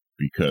either,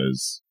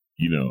 because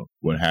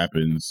what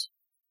happens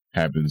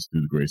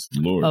through the grace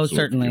of the Lord. Oh, so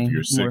certainly. If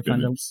you're sick,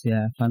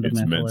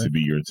 it's meant to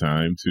be your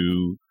time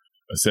to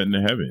ascend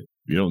to heaven.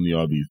 You don't need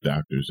all these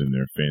doctors and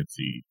their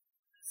fancy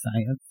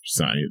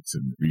science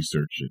and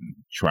research and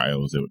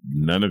trials.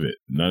 None of it.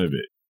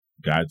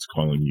 God's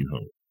calling you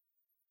home.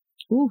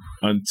 Oof.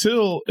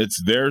 Until it's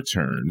their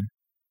turn,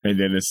 and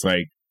then it's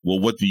like, well,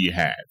 what do you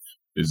have?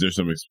 Is there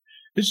some?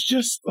 It's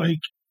just like.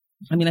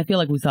 I mean, I feel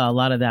like we saw a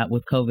lot of that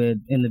with COVID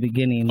in the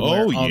beginning.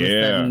 Where all of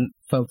a sudden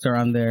folks are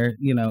on their,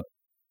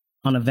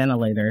 on a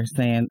ventilator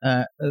saying,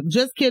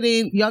 just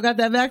kidding, y'all got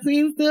that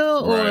vaccine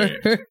still? Right.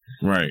 Or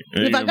right.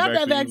 If I got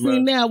that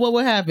vaccine now, what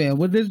would happen?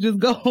 Would this just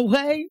go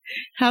away?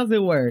 How's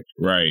it work?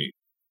 Right.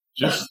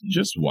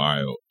 Just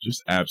wild.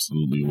 Just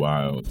absolutely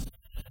wild.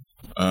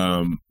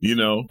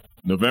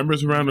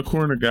 November's around the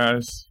corner,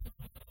 guys.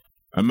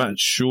 I'm not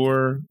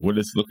sure what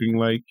it's looking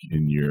like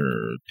in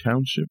your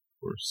township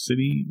or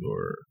city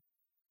or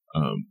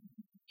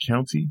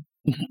county,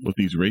 what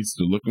these races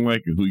are looking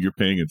like and who you're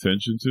paying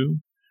attention to.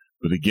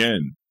 But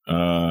again,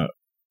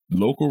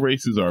 local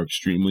races are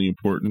extremely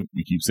important.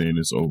 We keep saying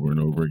this over and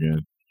over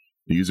again.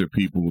 These are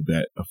people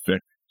that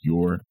affect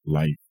your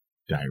life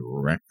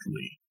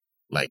directly,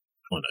 like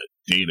on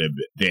a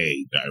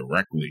day-to-day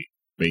directly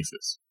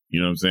basis. You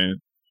know what I'm saying?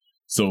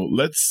 So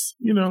let's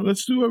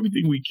do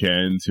everything we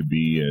can to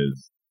be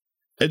as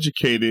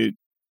educated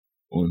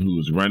on who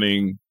is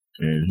running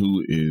and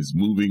who is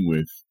moving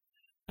with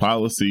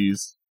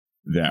policies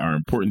that are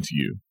important to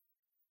you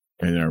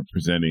and are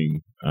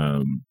presenting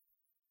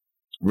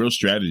real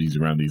strategies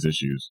around these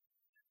issues.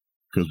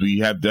 Because we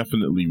have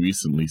definitely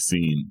recently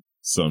seen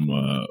some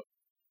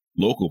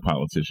local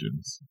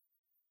politicians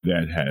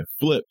that have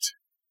flipped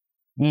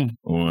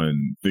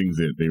on things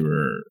that they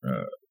were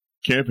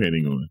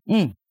campaigning on.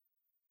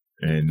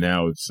 And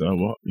now it's,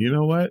 well, you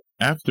know what?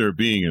 After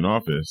being in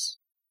office,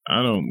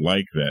 I don't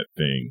like that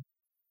thing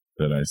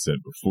that I said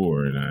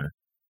before, and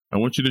I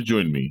want you to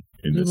join me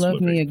in this. You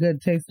love me a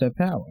good taste of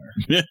power.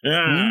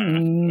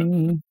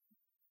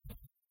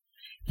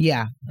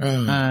 Yeah.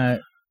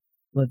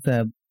 Let's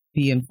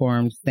be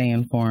informed, stay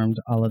informed,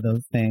 all of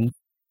those things.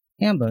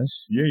 Ambush.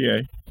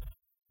 Yeah.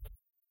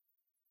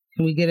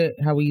 Can we get it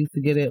how we used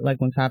to get it,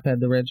 like when Top had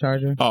the red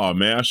Charger? Oh,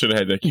 man, I should have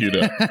had that queued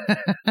up.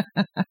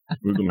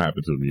 We're going to have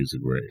to do a music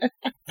break.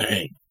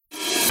 Dang.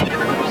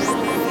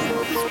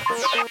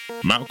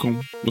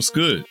 Malcolm, what's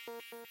good?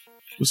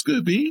 What's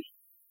good, B?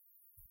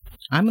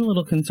 I'm a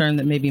little concerned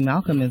that maybe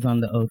Malcolm is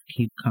on the Oath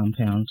Keep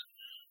compound.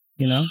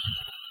 You know?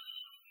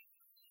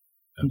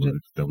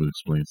 That would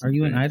explain some Are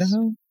you things. in Idaho?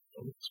 That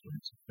would explain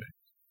some things.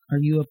 Are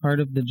you a part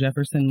of the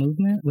Jefferson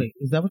movement? Wait,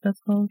 is that what that's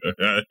called?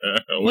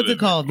 What's it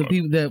called? The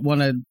people that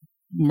want to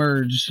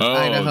merge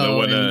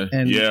Idaho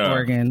and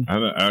Oregon.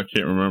 I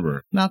can't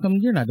remember. Malcolm,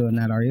 you're not doing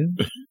that, are you?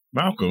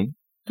 Malcolm?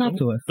 Talk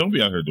to us. Don't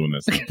be out here doing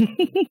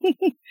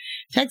that.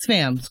 Text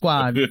fam,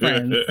 squad,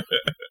 friends.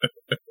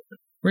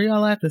 Where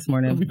y'all at this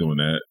morning? Don't be doing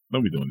that.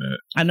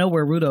 I know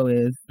where Rudo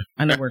is.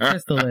 I know where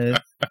Crystal is.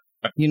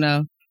 You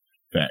know?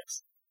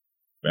 Facts.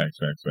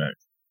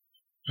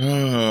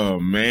 Oh,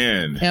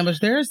 man. Ambush,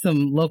 there are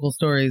some local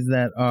stories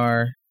that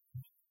are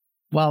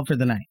wild for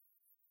the night.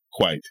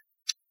 Quite.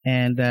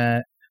 And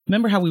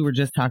remember how we were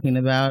just talking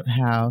about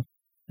how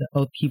the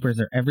Oath Keepers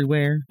are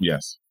everywhere?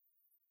 Yes.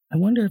 I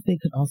wonder if they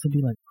could also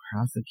be like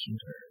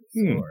prosecutors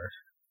or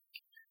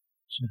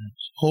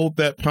judge. Hold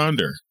that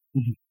ponder.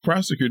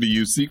 Prosecutor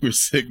used secret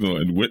signal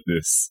and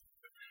witness,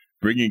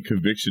 bringing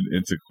conviction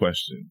into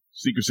question.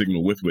 Secret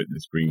signal with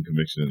witness, bringing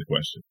conviction into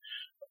question.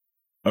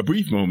 A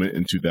brief moment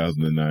in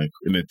 2009,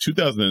 in a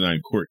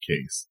 2009 court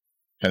case,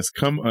 has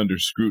come under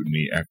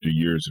scrutiny after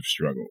years of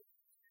struggle.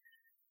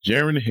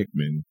 Jaron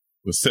Hickman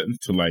was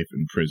sentenced to life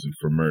in prison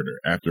for murder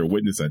after a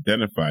witness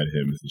identified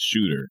him as the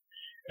shooter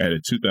at a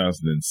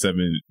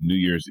 2007 New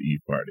Year's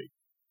Eve party.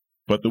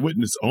 But the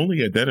witness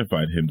only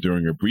identified him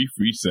during a brief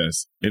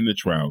recess in the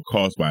trial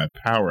caused by a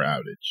power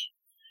outage.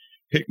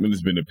 Hickman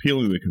has been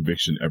appealing the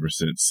conviction ever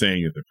since,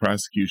 saying that the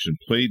prosecution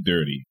played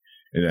dirty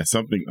and that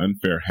something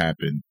unfair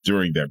happened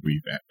during that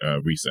brief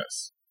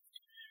recess.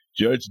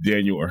 Judge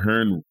Daniel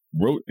Ahern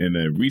wrote in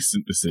a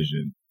recent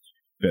decision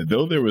that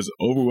though there was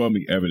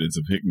overwhelming evidence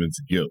of Hickman's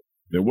guilt,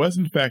 there was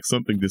in fact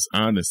something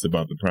dishonest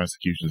about the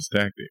prosecution's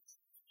tactics.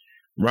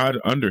 Rod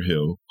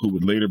Underhill, who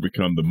would later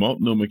become the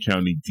Multnomah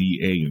County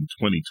DA in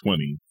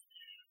 2020,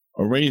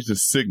 arranged a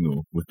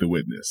signal with the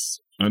witness.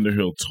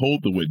 Underhill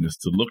told the witness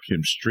to look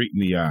him straight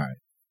in the eye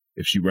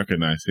if she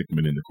recognized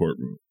Hickman in the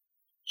courtroom.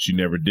 She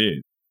never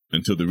did,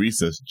 until the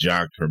recess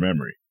jogged her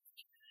memory.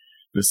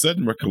 The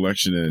sudden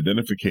recollection and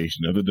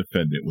identification of the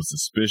defendant was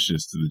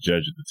suspicious to the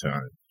judge at the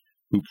time,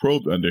 who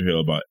probed Underhill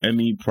about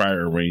any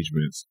prior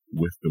arrangements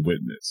with the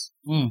witness.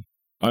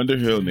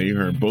 Underhill and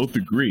Ahern both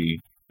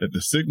agree that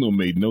the signal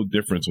made no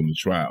difference on the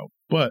trial,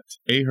 but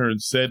Ahern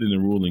said in a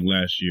ruling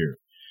last year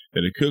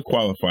that it could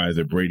qualify as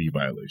a Brady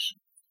violation,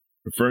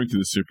 referring to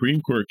the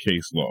Supreme Court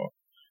case law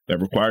that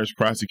requires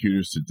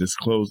prosecutors to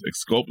disclose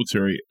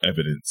exculpatory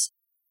evidence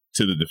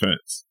to the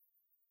defense.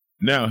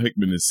 Now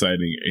Hickman is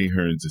citing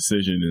Ahern's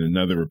decision in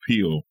another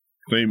appeal,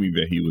 claiming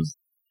that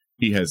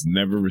he has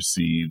never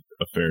received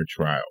a fair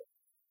trial.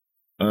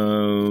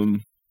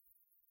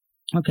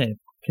 Okay,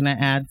 can I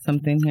add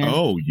something here?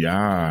 Oh,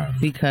 yeah.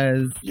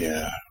 Because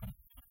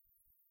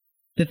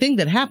the thing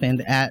that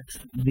happened at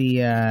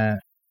the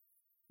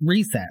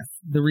recess,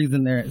 the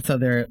reason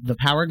the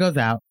power goes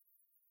out,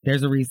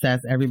 there's a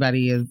recess,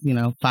 everybody is,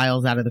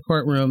 files out of the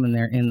courtroom and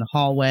they're in the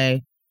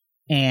hallway,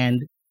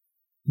 and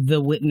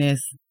the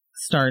witness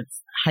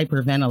starts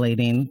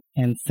hyperventilating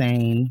and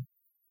saying,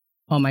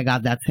 "Oh my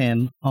God, that's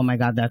him. Oh my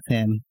God, that's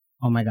him.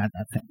 Oh my God,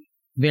 that's him."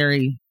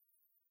 Very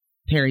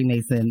Perry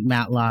Mason,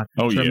 Matlock,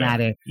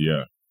 dramatic.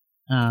 Yeah.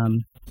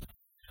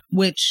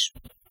 Which,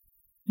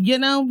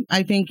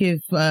 I think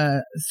if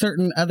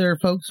certain other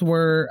folks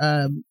were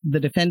the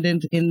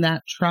defendant in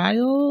that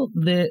trial,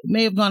 that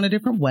may have gone a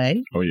different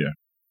way. Oh, yeah.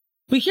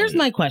 But here's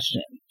my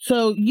question.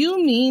 So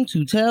you mean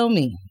to tell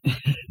me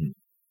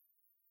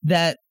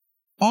that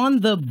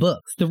on the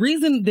books, the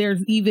reason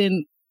there's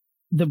even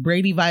the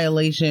Brady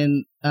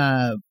violation,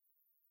 law,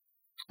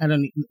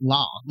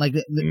 like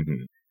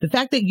the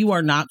fact that you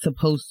are not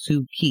supposed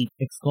to keep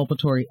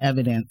exculpatory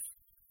evidence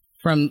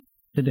from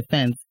the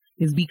defense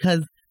is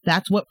because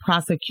that's what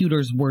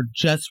prosecutors were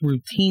just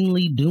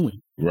routinely doing.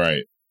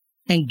 Right.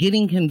 And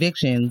getting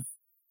convictions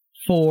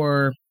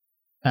for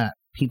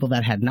people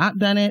that had not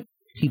done it,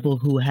 people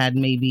who had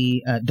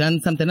maybe done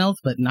something else,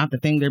 but not the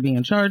thing they're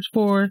being charged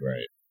for.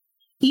 Right.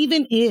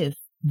 Even if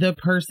the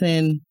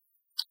person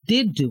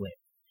did do it,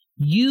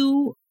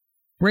 you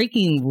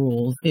breaking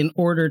rules in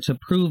order to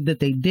prove that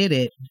they did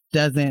it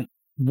doesn't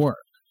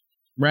work.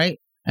 Right?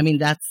 I mean,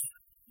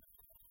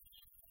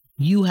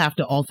 you have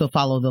to also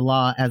follow the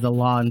law as a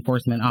law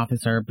enforcement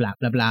officer, blah,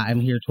 blah, blah. I'm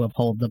here to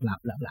uphold the blah,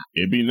 blah, blah.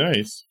 It'd be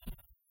nice.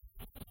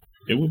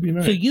 It would be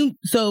nice.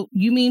 So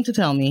you mean to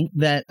tell me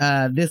that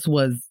this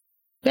was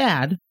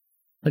bad?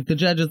 Like the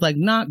judge is like,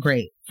 not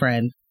great,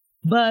 friend,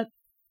 but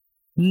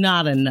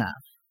not enough.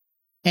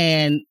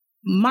 And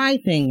my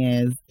thing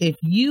is,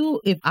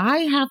 if I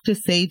have to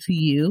say to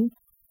you,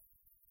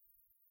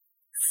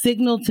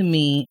 signal to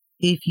me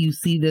if you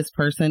see this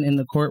person in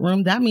the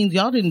courtroom, that means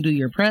y'all didn't do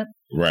your prep.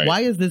 Right.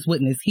 Why is this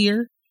witness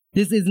here?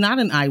 This is not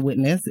an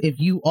eyewitness. If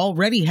you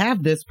already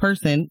have this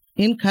person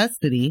in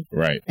custody,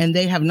 right, and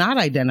they have not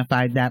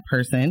identified that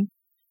person,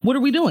 what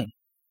are we doing?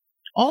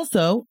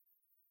 Also,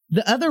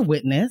 the other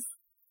witness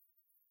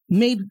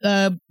made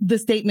the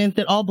statement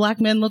that all black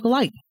men look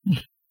alike.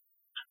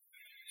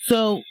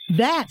 So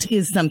that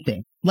is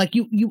something. Like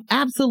you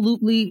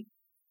absolutely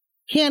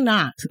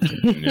cannot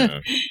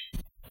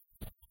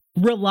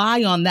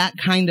rely on that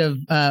kind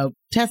of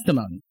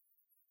testimony.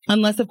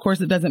 Unless, of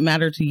course, it doesn't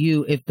matter to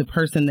you if the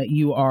person that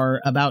you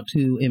are about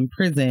to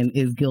imprison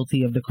is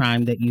guilty of the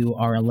crime that you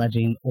are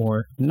alleging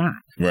or not.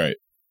 Right.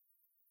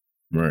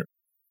 Right.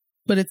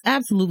 But it's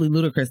absolutely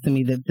ludicrous to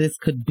me that this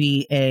could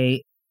be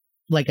a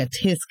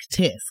tisk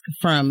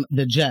from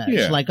the judge.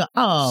 Yeah. Like,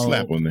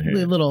 slap on the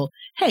hand. Little,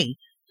 hey,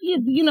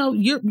 you know,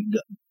 you're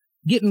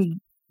getting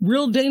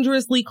real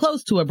dangerously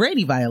close to a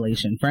Brady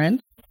violation, friend.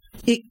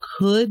 It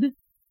could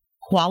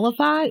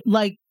qualify.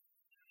 Like,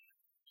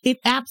 it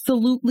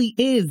absolutely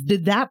is.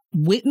 Did that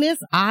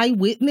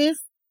eyewitness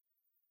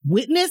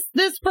witness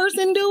this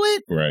person do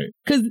it? Right.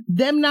 Because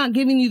them not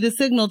giving you the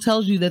signal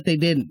tells you that they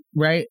didn't,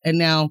 right? And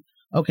now,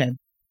 okay,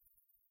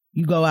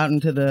 you go out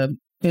into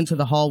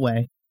the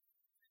hallway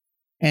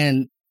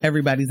and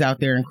everybody's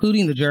out there,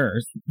 including the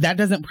jurors. That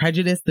doesn't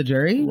prejudice the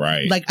jury.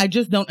 Right. Like, I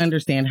just don't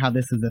understand how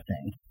this is a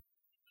thing.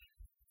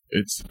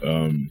 It's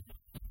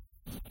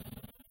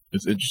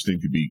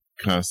interesting to be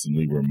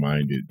constantly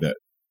reminded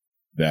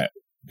that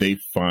they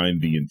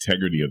find the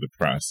integrity of the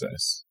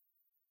process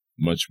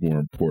much more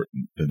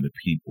important than the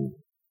people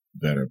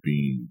that are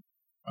being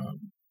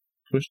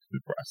pushed through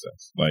the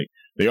process. Like,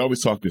 they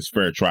always talk this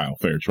fair trial.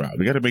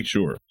 They got to make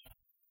sure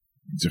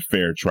these are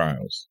fair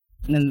trials.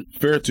 And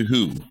fair to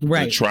who?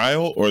 Right. The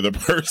trial or the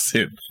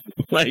person?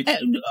 Like,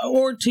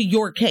 or to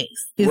your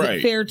case. Is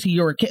it fair to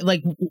your case?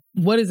 Like,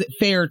 what is it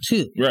fair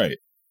to? Right.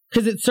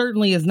 Because it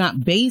certainly is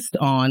not based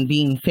on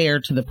being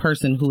fair to the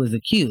person who is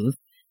accused.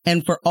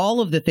 And for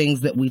all of the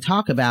things that we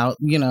talk about,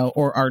 you know,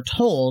 or are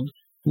told,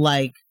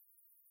 like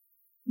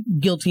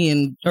guilty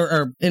and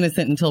or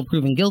innocent until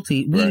proven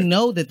guilty, we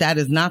know that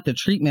is not the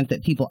treatment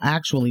that people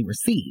actually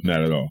receive.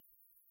 Not at all.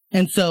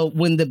 And so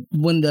when the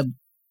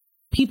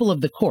people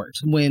of the court,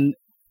 when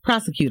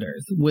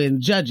prosecutors, when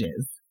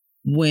judges,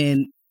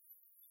 when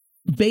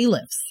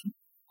bailiffs,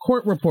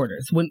 court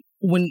reporters,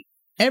 when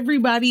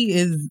everybody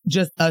is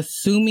just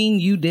assuming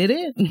you did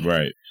it,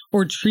 right,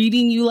 or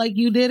treating you like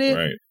you did it,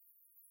 right.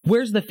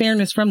 Where's the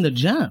fairness from the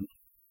jump?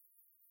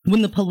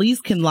 When the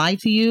police can lie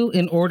to you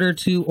in order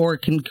to, or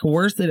can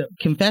coerce a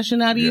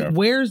confession out of you,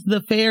 where's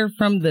the fair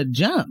from the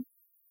jump?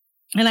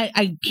 And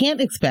I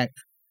can't expect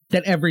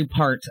that every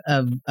part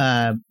of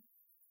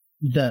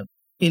the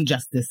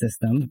injustice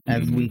system,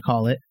 as we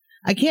call it,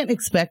 I can't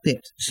expect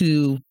it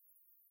to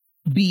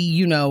be,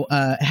 you know,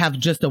 have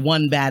just a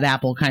one bad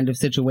apple kind of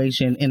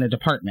situation in a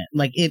department.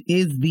 Like, it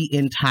is the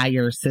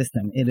entire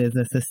system. It is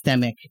a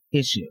systemic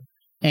issue.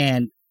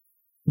 And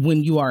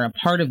when you are a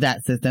part of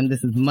that system,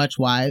 this is much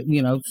why,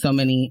 you know, so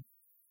many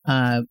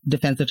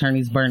defense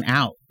attorneys burn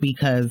out,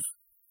 because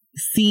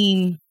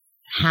seeing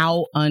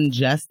how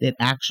unjust it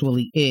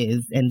actually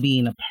is and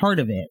being a part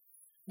of it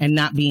and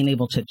not being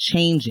able to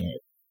change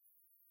it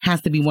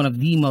has to be one of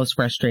the most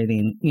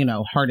frustrating, you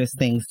know, hardest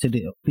things to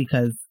do,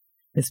 because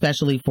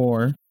especially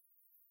for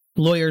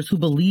lawyers who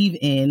believe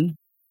in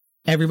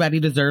everybody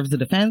deserves a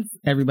defense,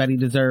 everybody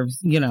deserves,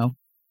 you know,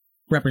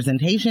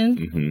 representation.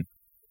 Mm-hmm.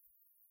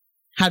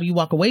 How do you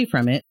walk away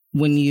from it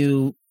when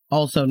you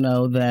also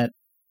know that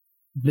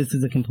this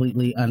is a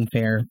completely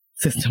unfair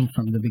system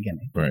from the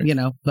beginning? Right. You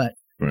know, but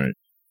right.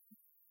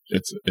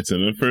 It's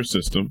an unfair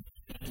system.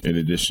 In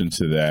addition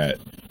to that,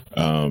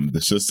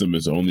 the system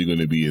is only going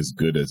to be as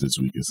good as its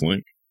weakest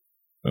link,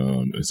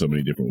 in so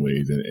many different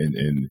ways.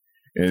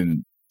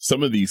 And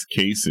some of these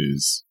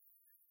cases,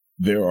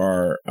 there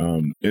are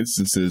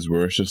instances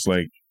where it's just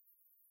like,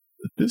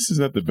 this is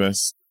not the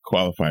best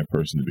qualified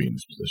person to be in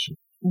this position.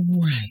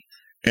 Right.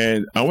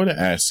 And I want to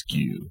ask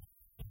you,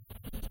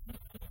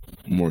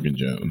 Morgan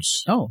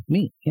Jones. Oh,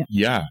 me. Yeah.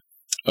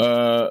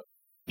 Yeah.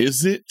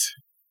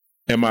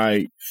 Am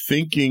I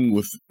thinking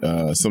with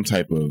some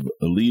type of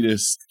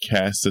elitist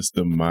caste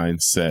system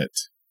mindset?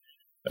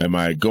 Am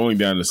I going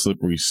down a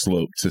slippery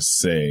slope to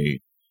say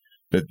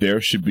that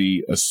there should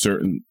be a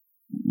certain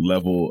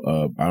level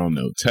of, I don't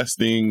know,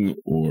 testing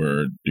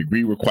or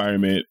degree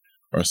requirement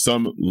or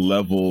some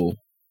level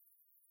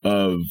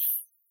of,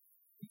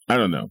 I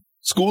don't know,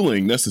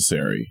 schooling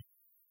necessary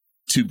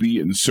to be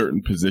in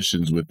certain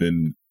positions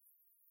within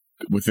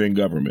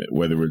government,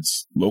 whether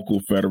it's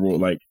local, federal,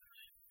 like,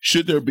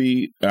 should there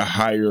be a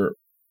higher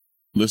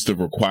list of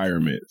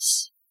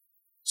requirements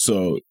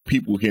so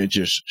people can't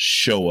just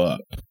show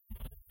up?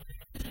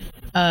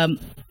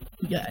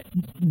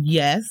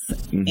 Yes,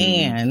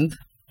 and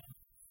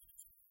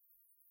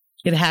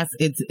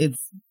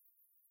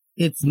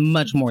it's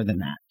much more than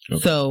that.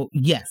 Okay. So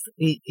yes,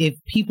 if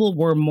people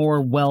were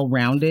more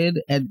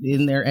well-rounded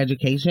in their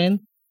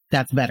education,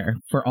 that's better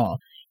for all.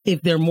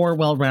 If they're more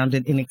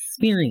well-rounded in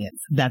experience,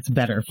 that's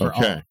better for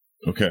all.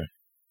 Okay.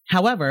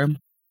 However,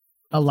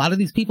 a lot of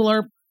these people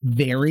are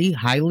very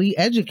highly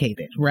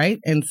educated, right?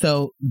 And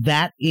so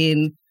that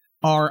in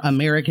our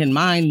American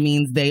mind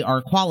means they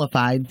are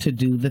qualified to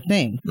do the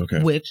thing,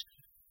 which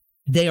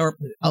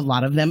a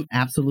lot of them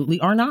absolutely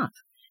are not.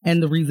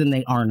 And the reason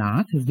they are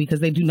not is because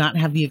they do not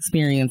have the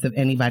experience of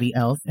anybody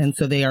else. And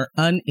so they are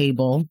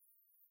unable,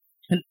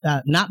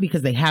 not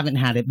because they haven't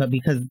had it, but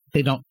because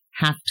they don't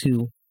have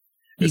to.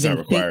 It's not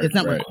required. It's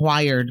not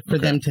required for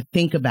them to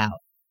think about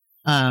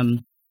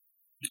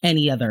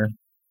any other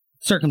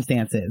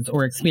circumstances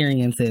or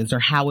experiences or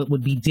how it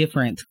would be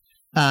different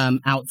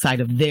outside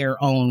of their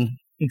own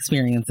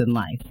experience in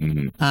life.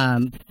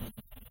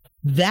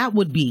 That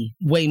would be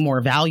way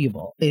more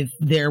valuable if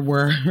there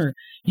were,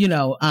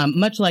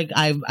 much like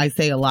I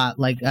say a lot,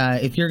 like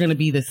if you're going to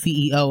be the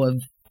CEO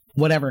of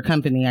whatever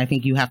company, I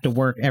think you have to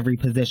work every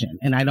position.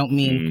 And I don't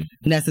mean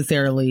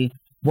necessarily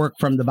work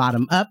from the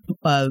bottom up,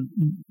 and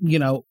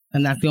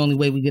that's the only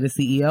way we get a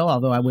CEO,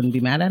 although I wouldn't be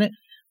mad at it.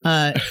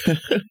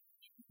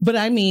 But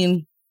I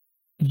mean,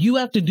 you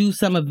have to do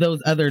some of those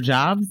other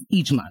jobs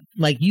each month.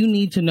 Like, you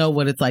need to know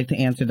what it's like to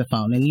answer the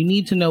phone, and you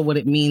need to know what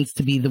it means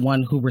to be the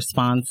one who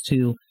responds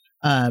to,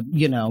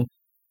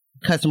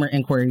 customer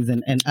inquiries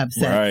and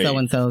upset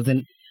so-and-sos.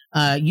 And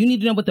you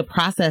need to know what the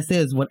process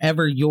is,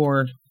 whatever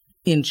you're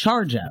in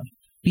charge of,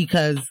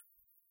 because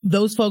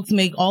those folks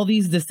make all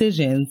these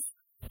decisions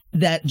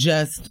that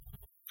just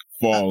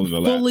fall in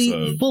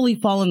the fully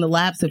fall in the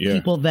laps of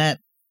people that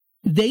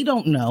they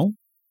don't know.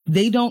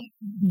 They don't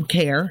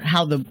care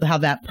how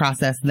that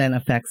process then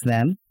affects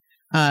them.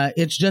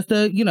 It's just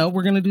we're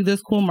going to do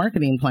this cool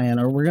marketing plan,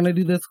 or we're going to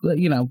do this,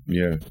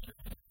 Yeah.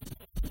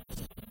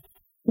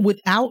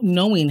 Without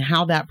knowing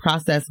how that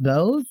process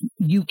goes,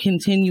 you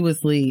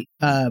continuously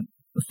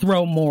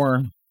throw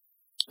more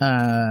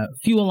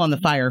fuel on the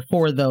fire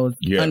for those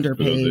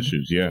underpaid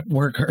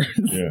workers.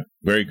 Yeah,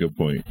 very good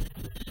point.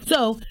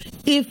 So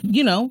if,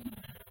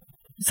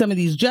 some of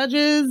these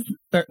judges,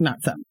 or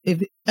not some,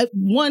 if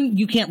one,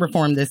 you can't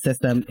reform this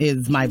system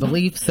is my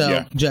belief.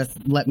 So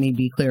just let me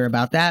be clear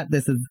about that.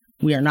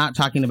 We are not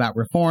talking about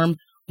reform.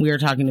 We are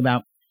talking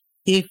about,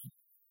 if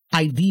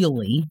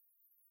ideally,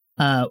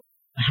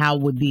 how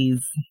would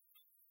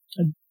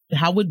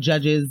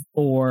judges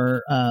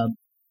or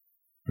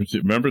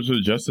members of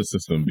the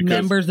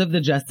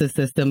justice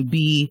system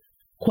be,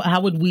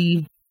 how would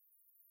we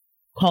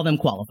call them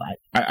qualified?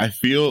 I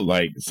feel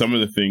like some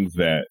of the things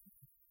that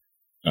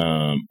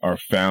are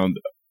found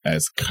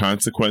as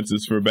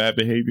consequences for bad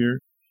behavior,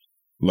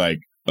 like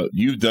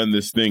you've done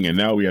this thing and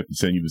now we have to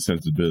send you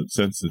the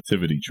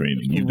sensitivity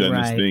training. You've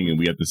done this thing and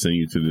we have to send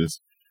you to this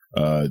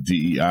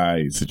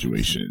DEI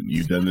situation.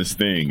 You've done this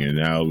thing and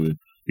now we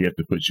have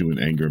to put you in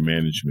anger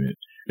management.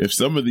 If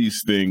some of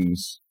these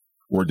things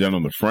were done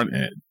on the front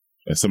end,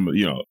 as some, part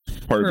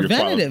of your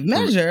preventative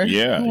measure,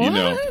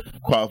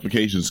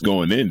 qualifications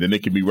going in, then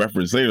it can be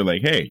referenced later,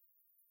 like, hey,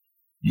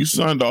 you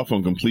signed off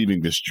on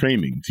completing this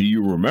training. Do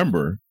you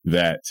remember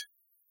that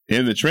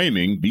in the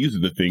training, these are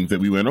the things that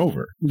we went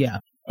over? Yeah.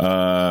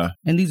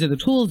 And these are the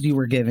tools you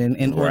were given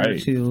in order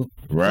to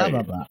blah,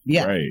 blah, blah.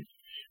 Yeah. Right.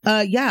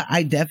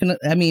 I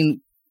definitely,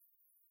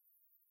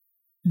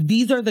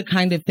 these are the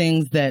kind of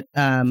things that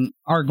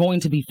are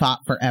going to be fought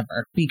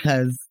forever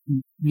because,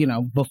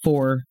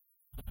 before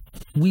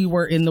we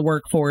were in the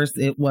workforce,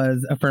 it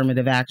was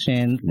affirmative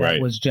action. That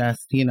was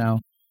just,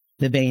 the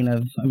bane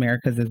of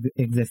America's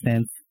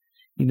existence.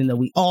 Even though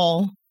we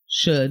all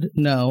should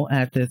know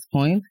at this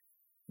point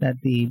that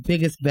the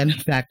biggest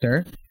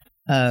benefactor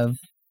of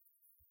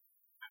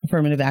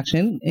affirmative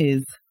action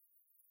is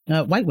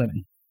white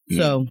women.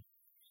 So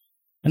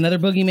another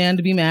boogeyman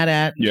to be mad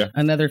at,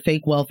 another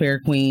fake welfare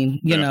queen,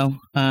 you know.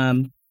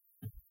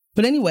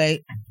 But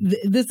anyway,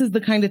 this is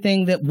the kind of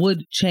thing that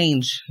would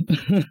change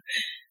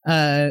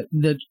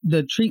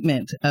the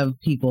treatment of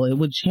people. It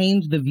would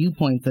change the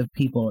viewpoints of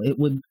people. It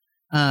would,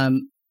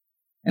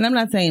 and I'm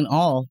not saying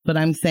all, but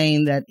I'm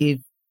saying that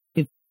if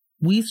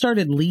we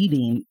started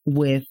leading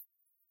with,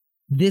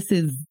 this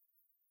is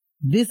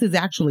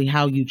actually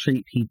how you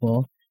treat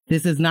people.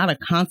 This is not a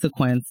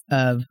consequence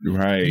of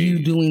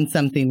you doing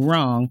something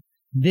wrong.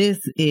 This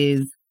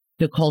is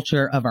the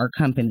culture of our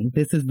company.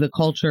 This is the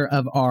culture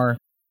of our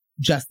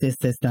justice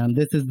system.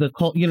 This is the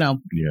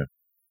Yeah.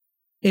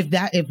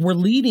 If we're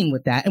leading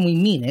with that, and we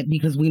mean it,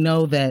 because we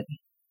know that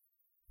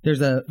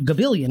there's a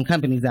gabillion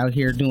companies out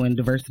here doing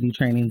diversity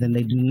trainings and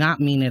they do not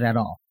mean it at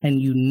all.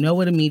 And you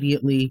know it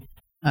immediately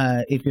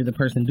if you're the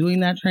person doing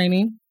that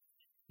training.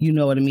 You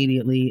know it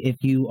immediately if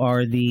you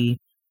are a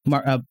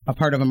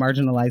part of a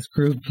marginalized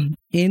group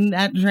in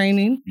that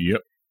training.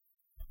 Yep.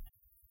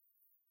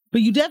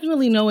 But you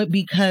definitely know it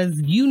because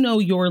you know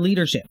your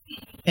leadership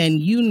and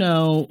you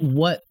know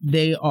what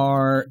they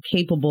are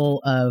capable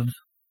of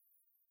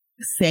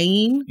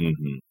saying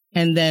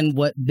and then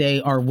what they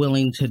are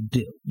willing to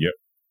do. Yep.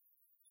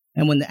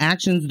 And when the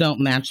actions don't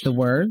match the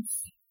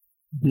words,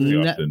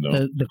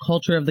 the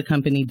culture of the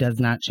company does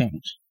not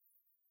change.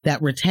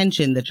 That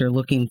retention that you're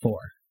looking for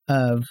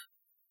of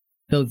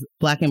those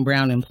Black and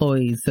brown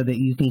employees so that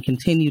you can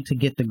continue to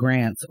get the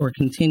grants or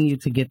continue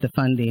to get the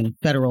funding,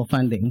 federal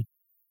funding.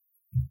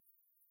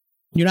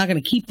 You're not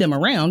going to keep them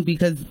around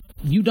because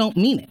you don't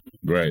mean it.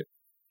 Right.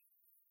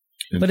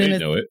 And but they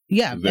know it.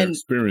 Yeah. They're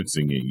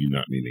experiencing it, you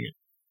not meaning it.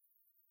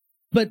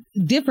 But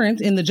different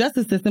in the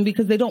justice system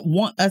because they don't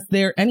want us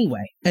there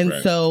anyway. And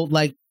so,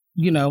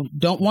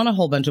 don't want a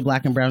whole bunch of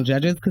Black and brown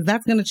judges because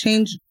that's going to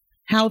change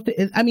how,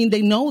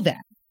 they know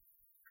that.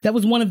 That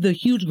was one of the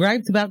huge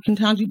gripes about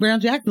Ketanji Brown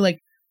Jackson.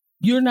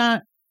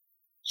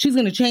 She's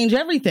going to change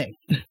everything.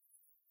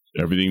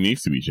 Everything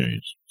needs to be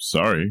changed.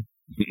 Sorry.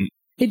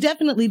 It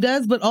definitely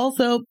does, but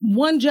also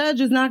one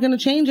judge is not going to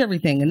change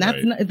everything. And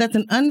that's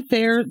an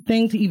unfair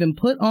thing to even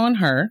put on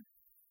her,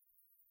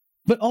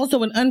 but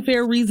also an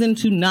unfair reason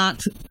to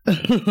not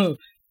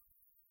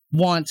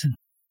want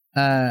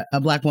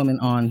a Black woman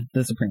on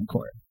the Supreme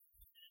Court.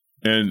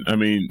 And,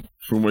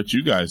 from what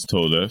you guys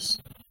told us,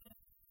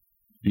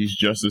 these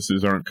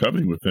justices aren't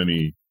coming with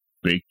any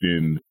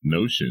baked-in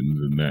notions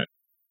and that,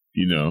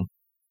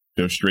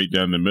 they're straight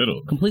down the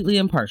middle. Completely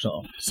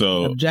impartial.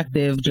 So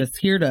objective, just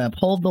here to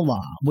uphold the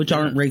law, which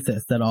aren't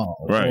racist at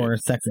all or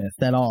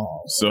sexist at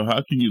all. So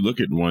how can you look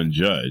at one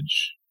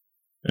judge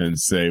and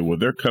say, well,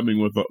 they're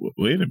coming with,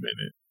 wait a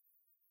minute.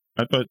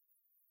 I thought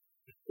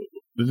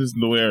this isn't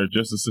the way our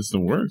justice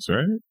system works,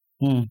 right?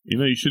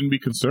 You shouldn't be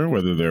concerned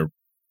whether they're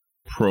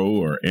pro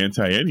or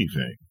anti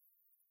anything.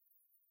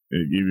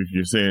 If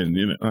you're saying,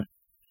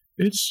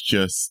 it's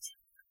just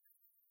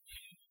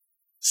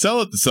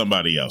sell it to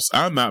somebody else.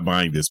 I'm not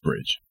buying this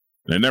bridge.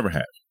 And I never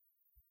have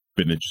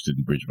been interested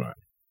in bridge buying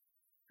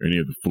or any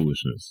of the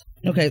foolishness.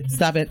 Okay,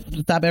 stop it.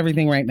 Stop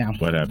everything right now.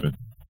 What happened?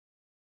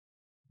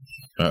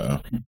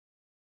 Uh-oh.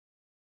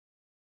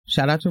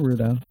 Shout out to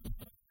Rudo.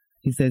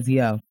 He says,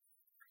 yo,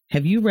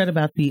 have you read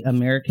about the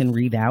American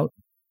Redoubt?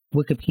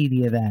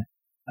 Wikipedia that.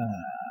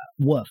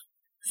 Woof.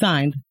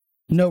 Signed,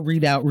 no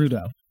Redoubt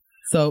Rudo.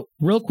 So,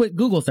 real quick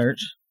Google search.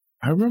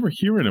 I remember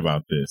hearing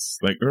about this,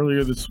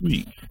 earlier this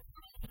week.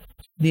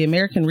 The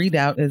American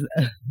Redoubt is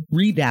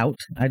Redoubt.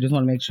 I just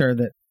want to make sure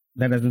that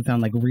doesn't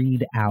sound like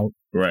read out.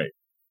 Right.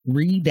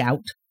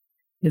 Redoubt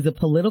is a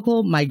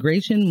political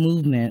migration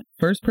movement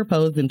first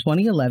proposed in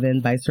 2011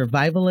 by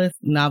survivalist,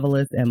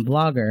 novelist, and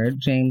blogger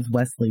James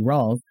Wesley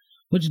Rawls,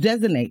 which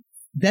designates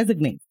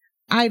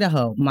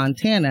Idaho,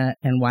 Montana,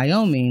 and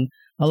Wyoming,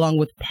 along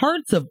with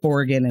parts of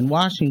Oregon and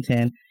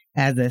Washington,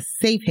 as a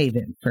safe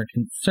haven for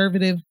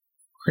conservative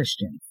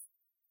Christians.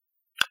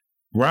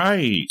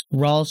 Right.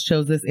 Rawls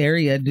chose this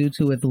area due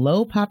to its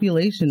low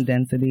population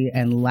density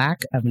and lack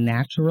of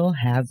natural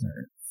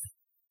hazards.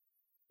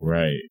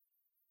 Right.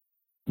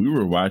 We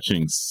were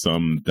watching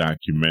some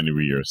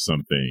documentary or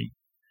something,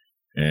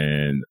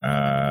 and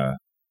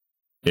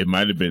it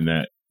might have been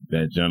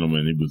that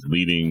gentleman. He was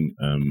leading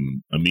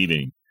a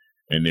meeting,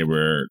 and they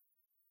were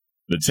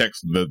the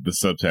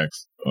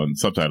subtext on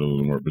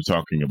subtitles were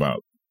talking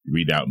about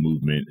Redoubt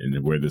movement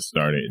and where this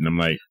started, and I'm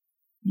like,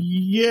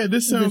 yeah,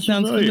 this sounds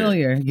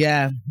familiar.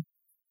 Yeah.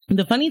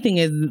 The funny thing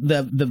is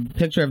the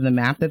picture of the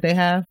map that they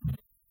have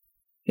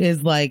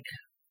is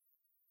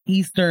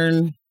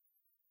Eastern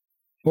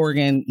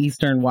Oregon,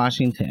 Eastern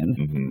Washington.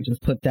 Mm-hmm.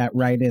 Just put that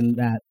right in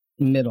that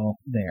middle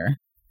there.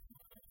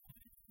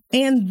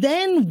 And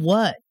then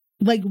what?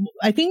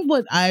 I think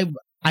what I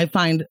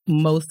find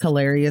most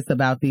hilarious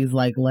about these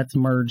let's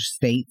merge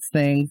states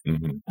things,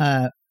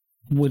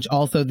 which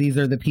also these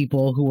are the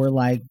people who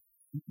are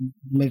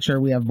make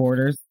sure we have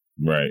borders.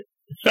 Right.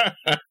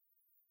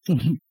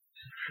 But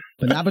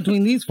not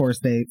between these four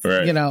states.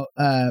 Right.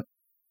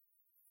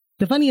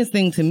 The funniest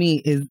thing to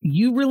me is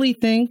you really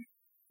think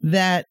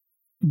that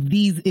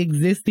these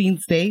existing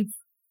states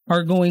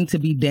are going to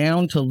be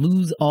down to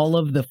lose all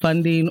of the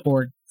funding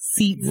or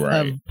seats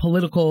of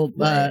political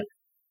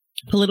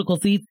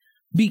seats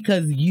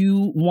because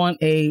you want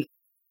a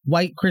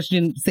white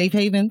Christian safe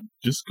haven?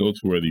 Just go to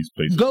where these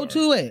places Go are.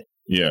 to it.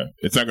 Yeah,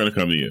 it's not going to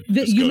come to you.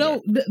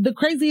 The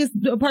craziest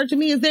part to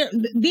me is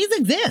these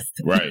exist.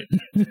 Right.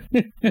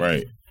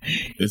 Right.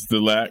 It's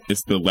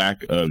the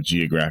lack of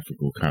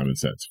geographical common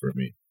sense for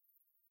me.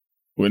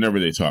 Whenever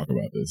they talk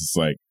about this, it's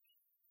like,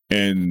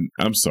 and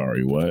I'm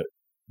sorry, what?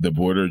 The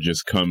border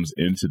just comes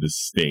into the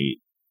state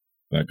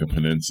like a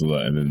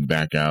peninsula and then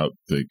back out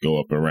to go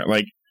up around,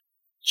 like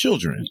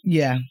children.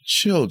 Yeah.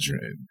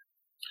 Children.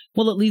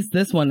 Well, at least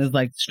this one is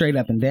like straight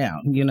up and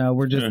down. You know,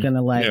 we're just going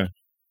to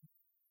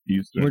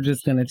we're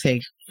just going to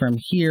take from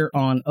here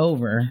on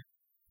over.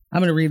 I'm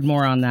going to read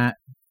more on that.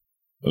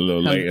 A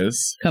little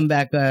latest. Come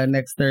back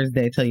next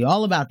Thursday, tell you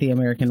all about the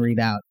American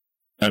readout.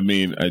 I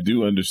mean, I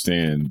do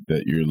understand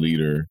that your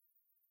leader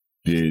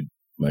did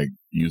like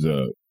use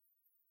a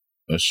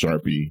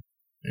Sharpie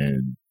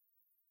and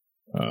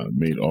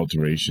made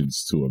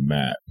alterations to a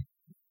map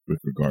with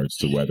regards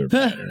to weather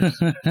patterns.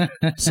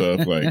 So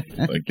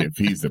if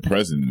he's the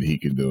president, he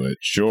can do it.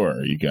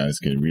 Sure, you guys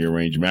can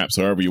rearrange maps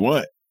however you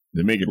want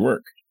to make it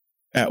work.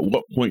 At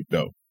what point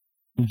though?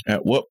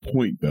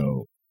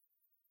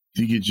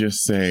 Do you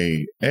just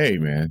say, hey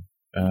man,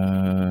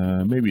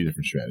 maybe a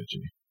different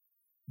strategy?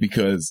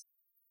 Because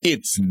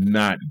it's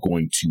not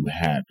going to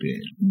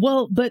happen.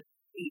 Well, but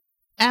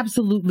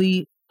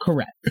absolutely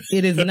correct.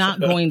 It is not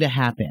going to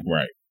happen.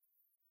 Right.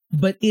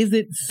 But is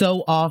it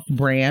so off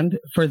brand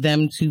for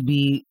them to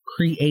be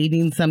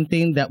creating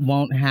something that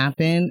won't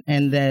happen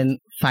and then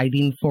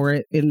fighting for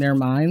it in their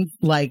minds?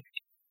 Like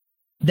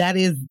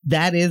that's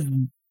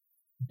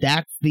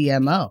the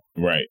MO.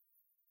 Right.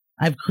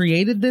 I've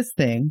created this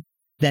thing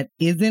that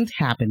isn't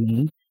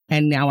happening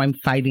and now I'm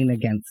fighting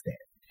against it.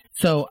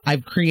 So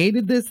I've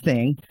created this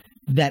thing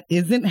that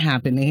isn't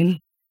happening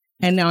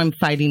and now I'm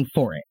fighting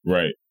for it.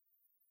 Right.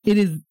 It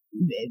is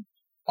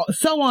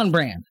so on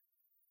brand.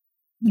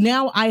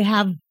 Now I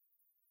have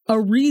a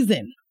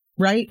reason,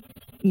 right?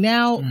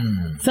 Now,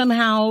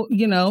 somehow,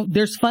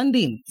 there's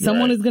funding.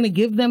 Someone is going to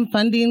give them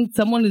funding.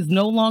 Someone is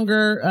no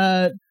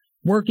longer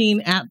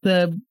working at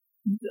the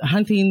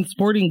hunting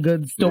sporting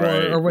goods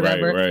store or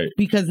whatever.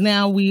 Because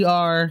now we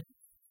are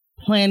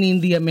planning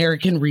the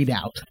American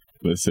readout.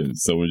 Listen,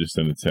 someone just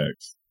sent a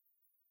text.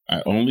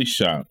 I only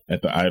shop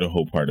at the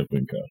Idaho part of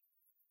Winco.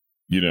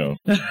 For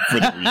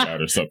the readout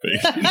or something.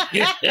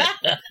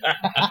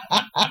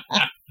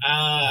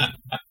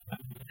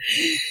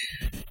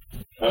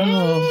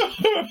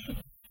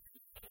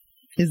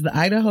 Is the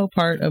Idaho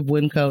part of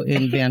Winco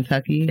in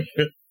Vantucky?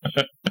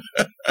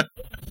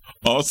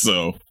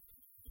 Also,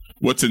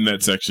 what's in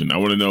that section? I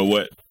want to know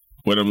what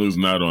I'm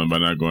losing out on by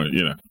not going,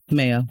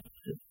 Mayo.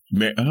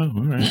 Oh,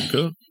 all right,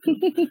 cool.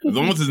 As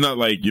long as it's not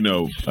like,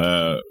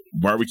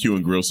 barbecue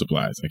and grill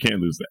supplies. I can't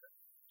lose that.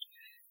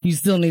 You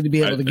still need to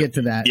be able to get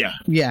to that.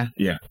 Yeah.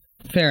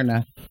 Fair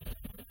enough.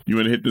 You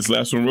want to hit this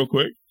last one real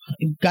quick?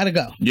 Gotta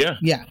go. Yeah.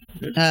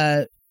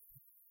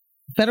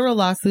 Federal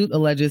lawsuit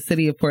alleges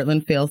City of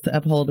Portland fails to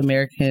uphold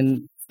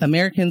Americans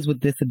with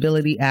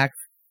Disability Act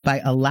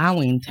by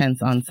allowing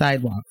tents on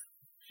sidewalks.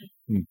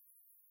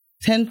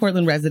 10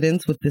 Portland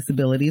residents with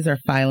disabilities are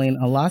filing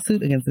a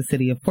lawsuit against the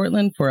City of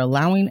Portland for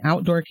allowing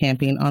outdoor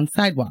camping on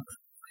sidewalks.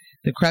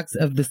 The crux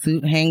of the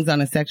suit hangs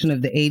on a section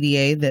of the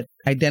ADA that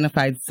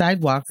identified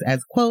sidewalks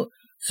as, quote,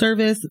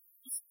 service,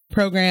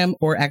 program,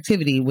 or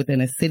activity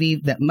within a city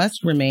that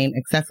must remain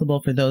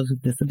accessible for those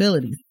with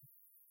disabilities.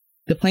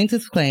 The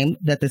plaintiffs claim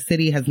that the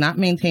city has not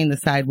maintained the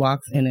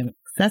sidewalks in an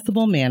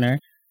accessible manner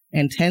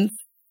and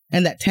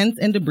that tents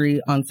and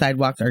debris on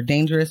sidewalks are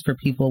dangerous for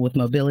people with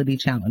mobility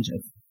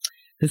challenges.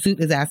 The suit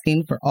is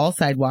asking for all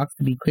sidewalks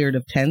to be cleared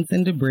of tents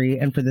and debris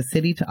and for the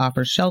city to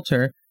offer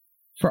shelter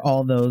for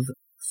all those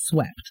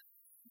swept.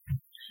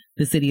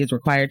 The city is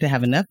required to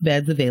have enough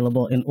beds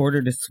available in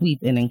order to sweep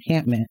an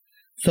encampment,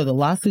 so the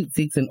lawsuit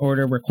seeks an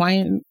order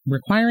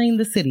requiring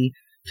the city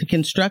to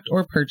construct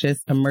or purchase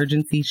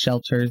emergency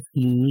shelters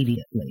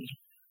immediately.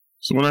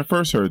 So when I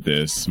first heard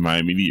this, my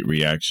immediate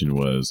reaction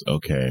was,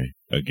 okay,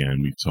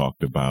 again, we've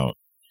talked about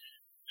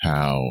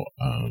how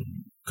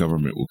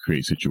government will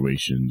create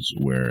situations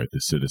where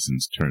the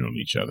citizens turn on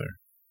each other.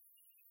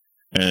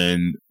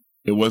 And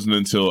it wasn't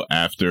until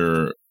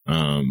after,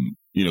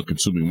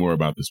 consuming more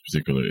about this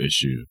particular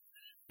issue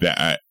that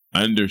I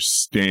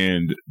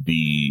understand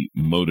the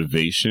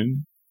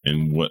motivation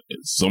and what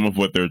some of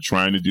what they're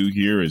trying to do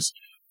here is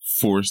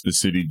force the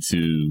city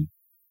to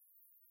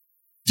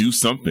do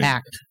something.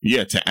 Act.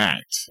 Yeah, to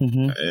act.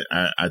 Mm-hmm.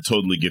 I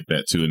totally get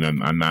that too, and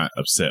I'm not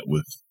upset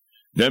with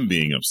them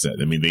being upset.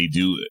 I mean, they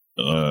do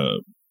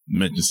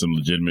mention some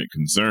legitimate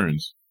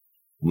concerns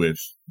with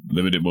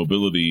limited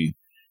mobility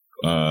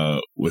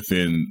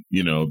within,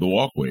 the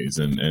walkways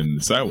and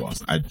the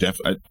sidewalks.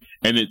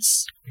 And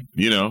it's,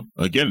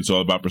 again, it's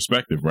all about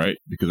perspective, right?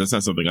 Because that's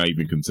not something I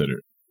even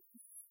considered.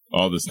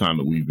 All this time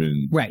that we've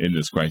been in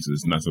this crisis,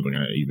 it's not something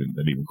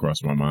that even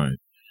crossed my mind.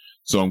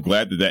 So I'm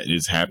glad that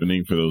is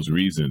happening for those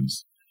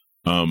reasons.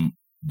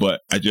 But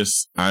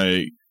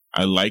I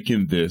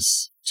liken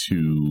this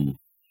to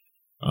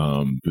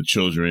the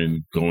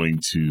children going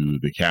to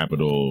the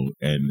Capitol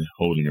and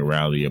holding a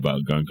rally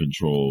about gun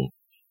control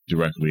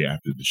directly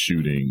after the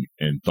shooting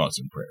and thoughts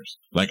and prayers.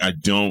 Like, I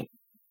don't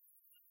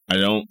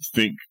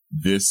think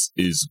this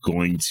is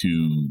going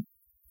to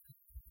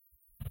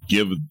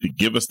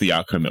give us the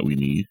outcome that we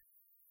need.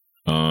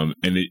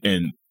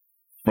 And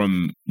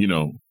from,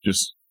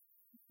 just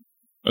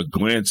a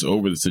glance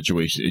over the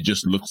situation, it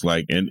just looks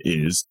like, and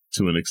is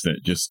to an extent,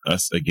 just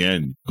us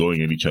again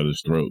going at each other's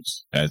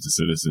throats as the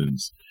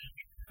citizens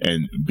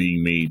and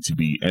being made to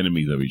be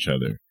enemies of each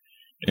other.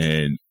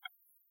 And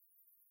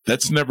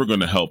that's never going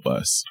to help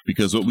us,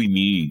 because what we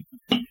need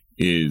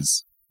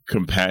is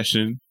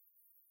compassion,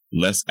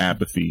 less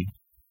apathy,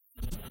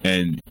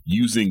 and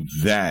using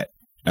that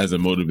as a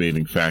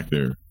motivating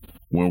factor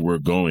when we're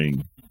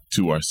going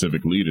to our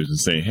civic leaders and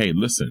saying, hey,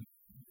 listen,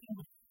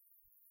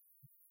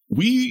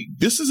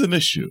 this is an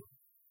issue.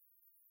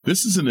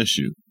 This is an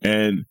issue.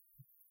 And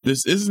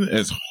this isn't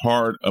as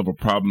hard of a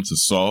problem to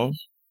solve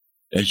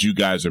as you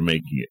guys are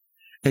making it.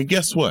 And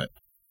guess what?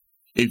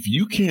 If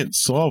you can't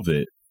solve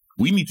it,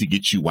 we need to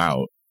get you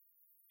out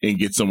and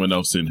get someone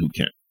else in who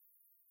can.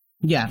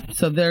 Yeah.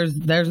 So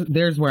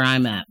there's where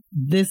I'm at.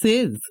 This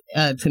is,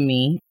 to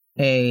me,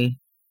 a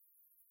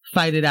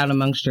fight it out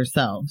amongst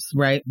yourselves,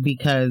 right?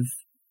 Because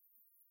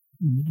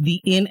the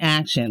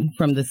inaction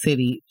from the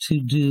city to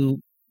do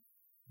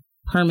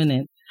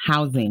permanent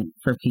housing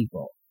for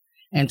people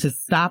and to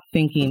stop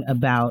thinking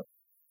about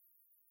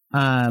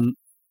the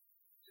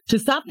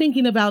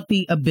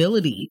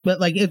ability, but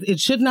like it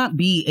should not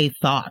be a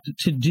thought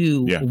to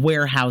do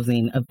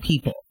warehousing of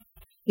people.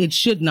 It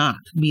should not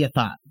be a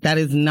thought. That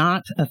is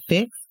not a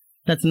fix.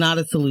 That's not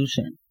a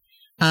solution.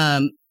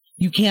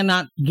 You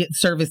cannot get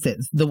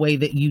services the way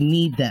that you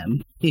need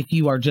them if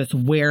you are just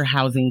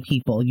warehousing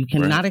people. You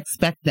cannot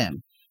expect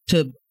them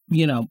to,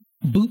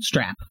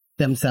 bootstrap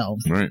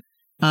themselves. Right.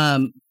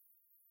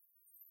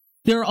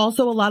 There are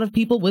also a lot of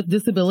people with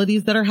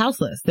disabilities that are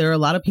houseless. There are a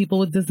lot of people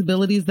with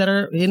disabilities that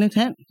are in a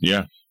tent.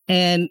 Yeah.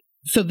 And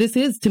so this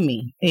is, to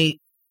me, a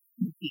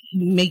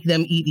make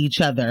them eat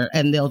each other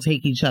and they'll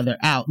take each other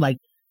out. Like,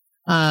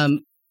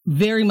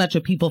 very much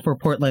a People for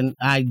Portland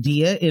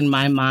idea in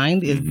my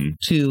mind is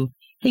to,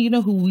 hey, you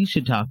know who we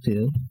should talk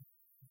to?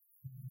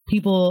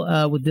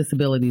 People with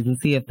disabilities, and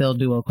see if they'll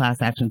do a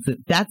class action suit.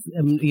 That's,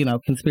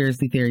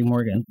 conspiracy theory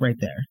Morgan right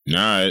there.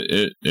 Nah,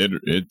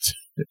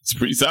 it's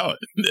pretty solid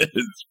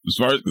as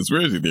far as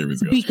conspiracy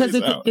theories go. Because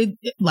it,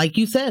 like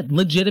you said,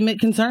 legitimate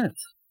concerns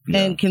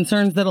and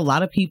concerns that a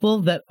lot of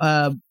people that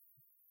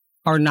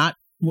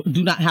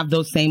do not have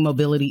those same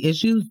mobility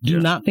issues do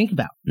not think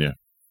about. Yeah.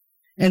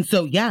 And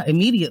so,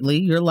 immediately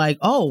you're like,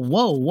 oh,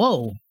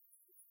 whoa.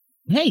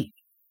 Hey,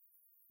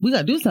 we got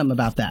to do something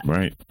about that.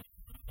 Right.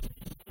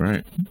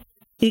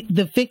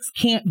 The fix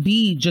can't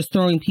be just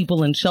throwing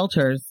people in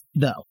shelters,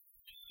 though.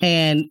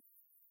 And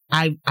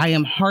I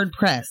am hard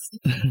pressed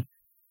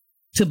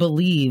to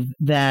believe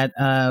that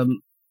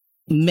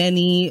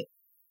many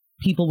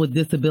people with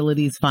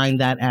disabilities find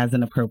that as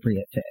an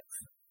appropriate fix,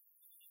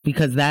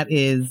 because that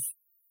is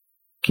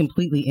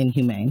completely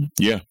inhumane.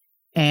 Yeah.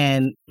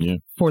 And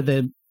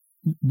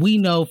we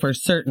know for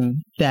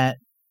certain that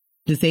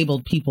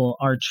disabled people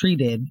are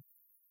treated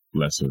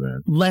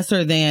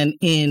lesser than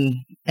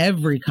in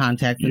every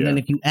context. And then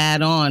if you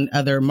add on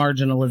other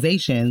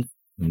marginalizations,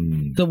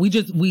 so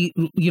we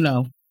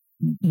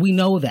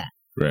know that.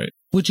 Right.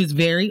 Which is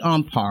very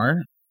on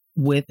par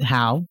with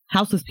how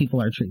houseless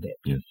people are treated.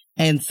 Yeah.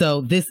 And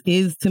so this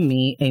is, to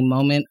me, a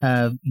moment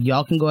of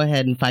y'all can go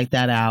ahead and fight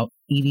that out,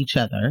 eat each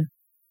other,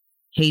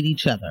 hate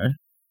each other,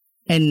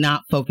 and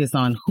not focus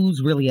on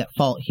who's really at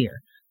fault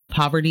here.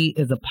 Poverty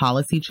is a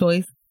policy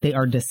choice. They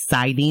are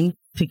deciding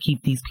to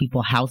keep these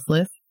people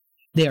houseless.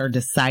 They are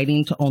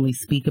deciding to only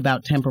speak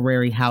about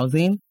temporary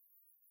housing,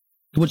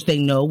 which they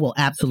know will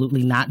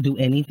absolutely not do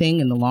anything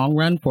in the long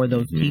run for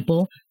those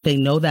people. They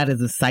know that is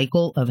a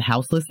cycle of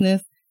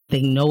houselessness.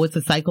 They know it's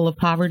a cycle of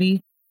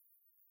poverty.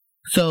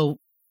 So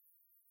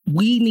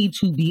we need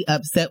to be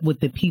upset with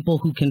the people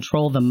who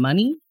control the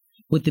money,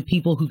 with the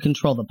people who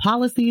control the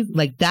policies.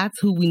 Like, that's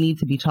who we need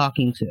to be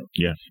talking to.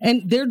 Yeah.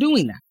 And they're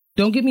doing that.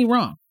 Don't get me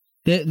wrong.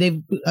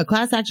 They've a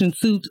class action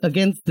suit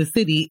against the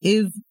city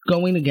is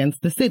going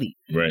against the city.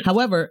 Right.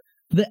 However,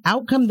 the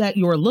outcome that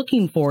you're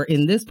looking for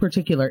in this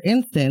particular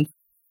instance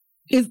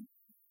is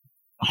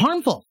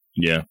harmful.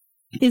 Yeah.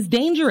 Is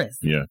dangerous.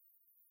 Yeah.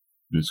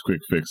 This quick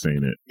fix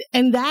ain't it.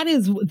 And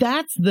that's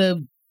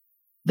the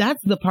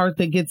part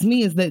that gets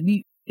me, is that,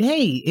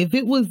 hey, if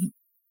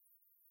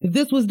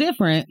this was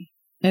different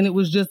and it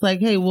was just like,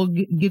 hey, we'll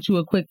get you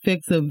a quick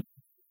fix of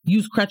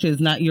use crutches,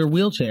 not your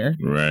wheelchair.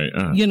 Right.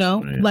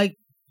 Like.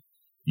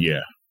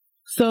 Yeah.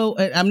 So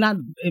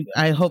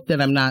I hope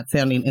that I'm not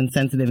sounding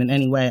insensitive in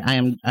any way.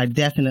 I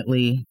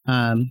definitely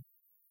want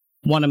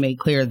to make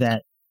clear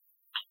that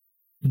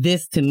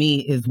this, to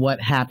me, is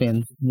what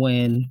happens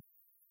when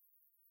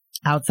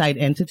outside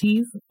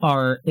entities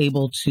are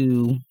able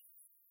to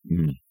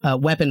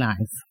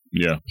weaponize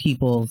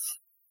people's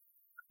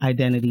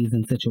identities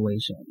and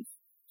situations.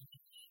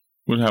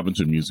 What happened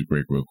to music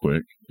break real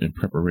quick in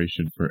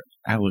preparation for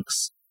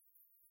Alex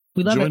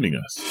joining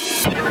us?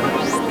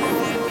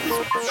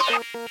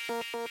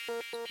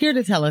 Here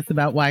to tell us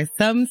about why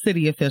some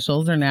city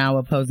officials are now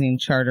opposing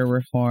charter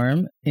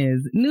reform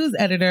is news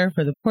editor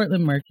for the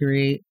Portland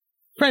Mercury,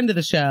 friend of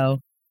the show,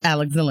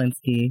 Alex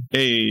Zielinski.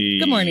 Hey.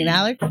 Good morning,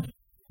 Alex.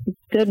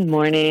 Good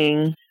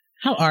morning.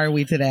 How are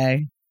we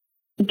today?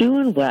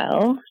 Doing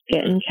well.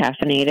 Getting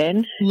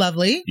caffeinated.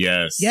 Lovely.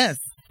 Yes. Yes.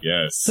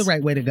 Yes. It's the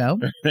right way to go.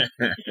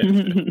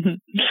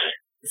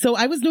 So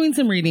I was doing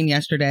some reading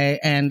yesterday,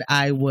 and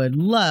I would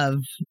love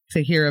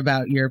to hear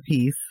about your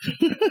piece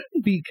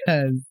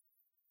because,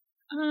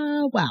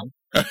 wow.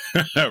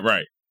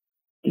 Right.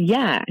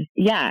 Yeah.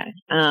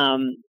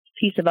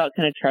 Piece about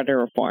kind of charter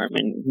reform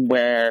and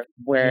where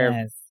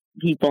Yes.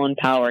 people in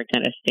power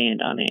kind of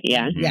stand on it.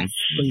 Yeah. Yes,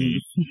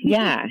 please.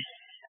 Yeah.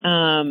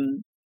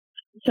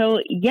 So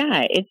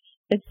yeah,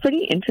 it's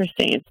pretty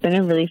interesting. It's been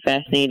a really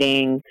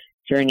fascinating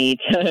journey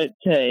to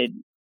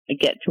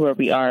get to where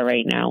we are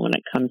right now when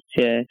it comes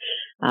to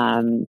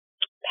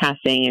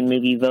passing and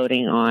maybe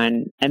voting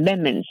on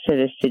amendments to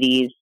the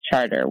city's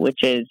charter,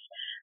 which is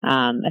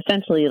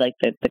essentially like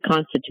the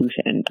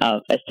constitution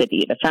of a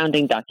city. The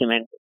founding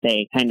documents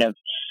say kind of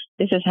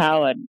this is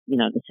how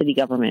the city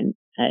government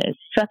is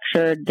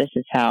structured. This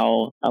is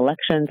how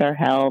elections are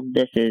held.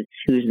 This is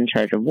who's in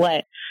charge of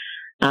what.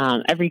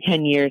 Every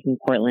 10 years in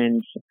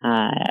Portland,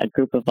 a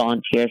group of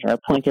volunteers are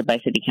appointed by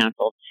city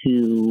council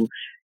to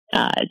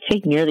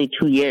take nearly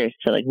 2 years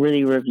to like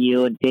really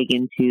review and dig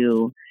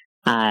into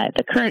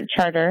the current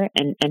charter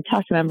and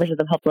talk to members of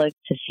the public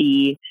to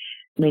see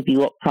maybe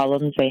what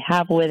problems they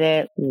have with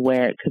it,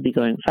 where it could be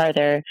going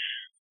farther.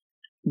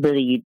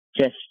 Really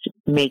just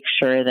make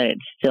sure that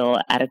it's still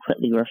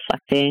adequately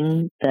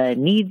reflecting the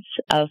needs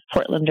of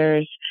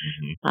Portlanders.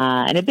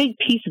 And a big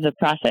piece of the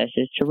process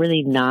is to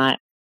really not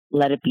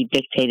let it be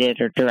dictated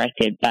or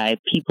directed by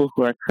people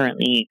who are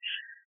currently,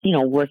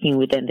 working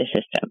within the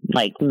system,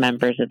 like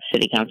members of the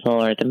city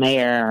council or the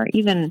mayor, or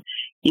even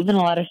a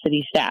lot of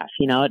city staff.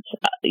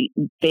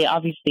 They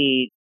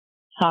obviously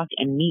talk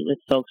and meet with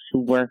folks who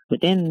work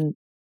within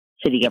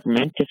city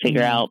government to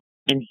figure out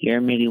and hear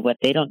maybe what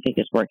they don't think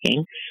is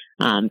working,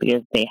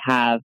 because they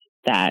have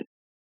that,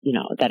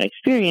 that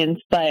experience.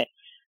 But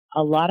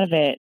a lot of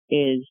it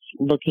is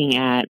looking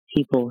at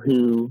people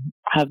who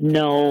have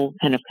no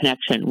kind of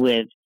connection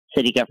with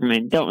city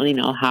government, don't really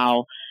know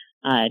how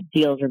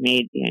deals are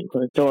made behind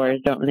closed doors,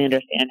 don't really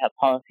understand how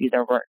policies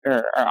are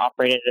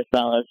operated, as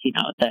well as,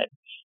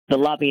 the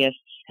lobbyists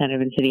kind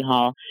of in City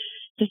Hall,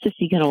 just to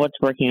see kind of what's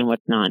working and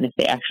what's not, and if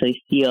they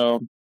actually feel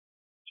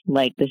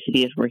like the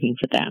city is working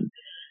for them.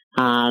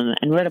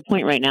 And we're at a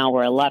point right now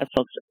where a lot of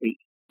folks are pretty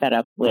fed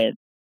up with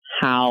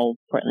how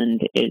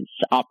Portland is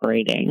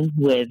operating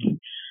with,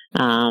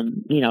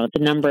 the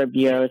number of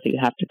bureaus that you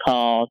have to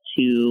call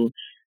to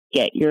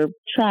get your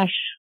trash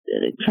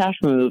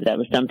removed that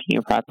was dumped in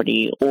your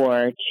property,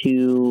 or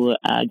to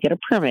get a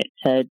permit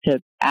to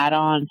add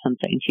on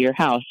something to your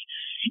house.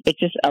 It's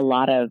just a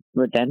lot of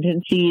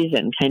redundancies,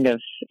 and kind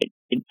of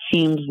it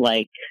seems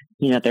like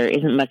there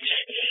isn't much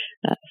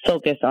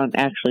focus on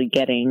actually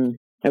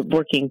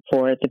working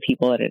for the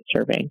people that it's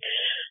serving.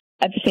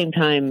 At the same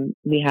time,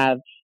 we have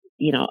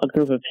a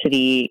group of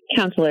city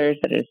councilors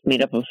that is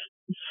made up of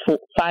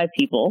 5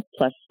 people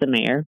plus the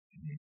mayor,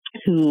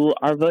 who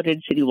are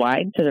voted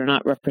citywide, so they're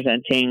not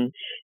representing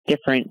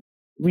different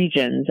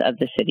regions of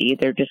the city.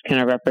 They're just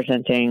kind of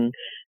representing,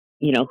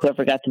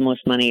 whoever got the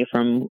most money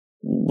from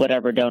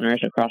whatever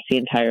donors across the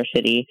entire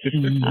city.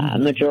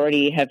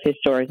 Majority have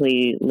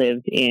historically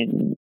lived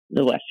in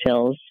the West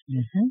Hills.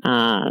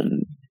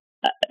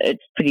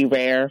 It's pretty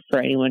rare for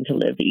anyone to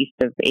live east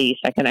of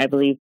 82nd. I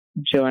believe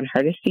Joan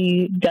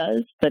Hardesty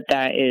does, but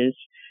that is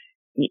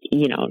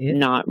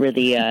not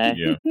really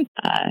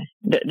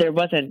there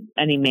wasn't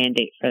any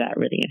mandate for that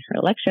really in her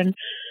election.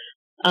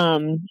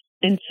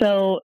 And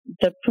so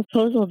the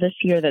proposal this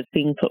year that's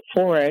being put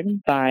forward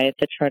by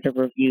the Charter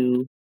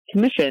Review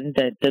Commission,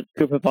 the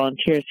group of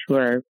volunteers who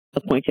are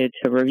appointed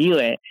to review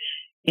it,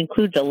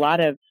 includes a lot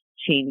of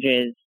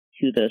changes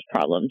to those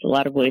problems, a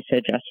lot of ways to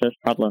address those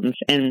problems,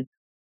 and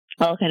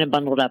all kind of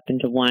bundled up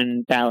into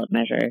one ballot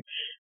measure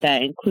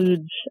that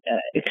includes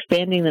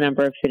expanding the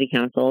number of city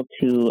council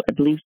to, I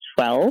believe,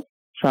 12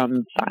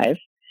 from 5,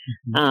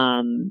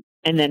 and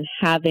then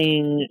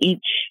having each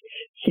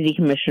city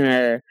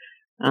commissioner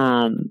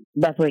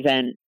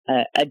represent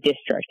a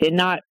district, and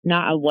not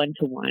a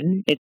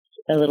 1-to-1. It's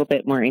a little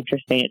bit more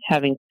interesting. It's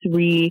having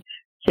 3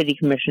 city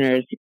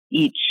commissioners,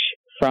 each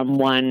from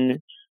one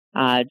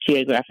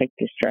geographic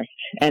district,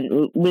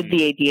 and with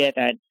the idea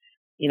that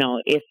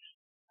if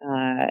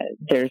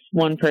there's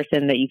one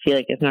person that you feel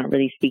like is not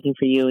really speaking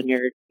for you in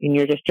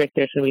your district,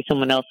 there's going to be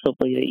someone else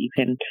hopefully that you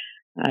can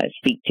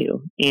speak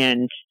to,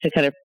 and to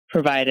kind of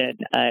provide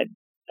a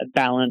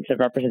balance of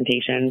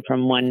representation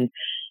from one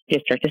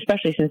district,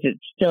 especially since it's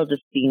still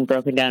just being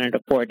broken down into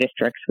 4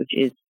 districts, which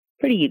is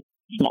pretty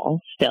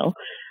small still.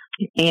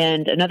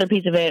 And another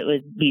piece of it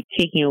would be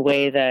taking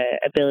away the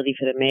ability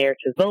for the mayor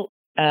to vote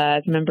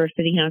as a member of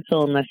city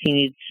council unless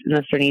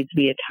there needs to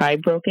be a tie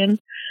broken,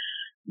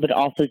 but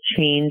also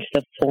change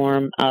the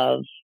form of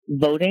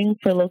voting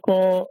for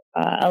local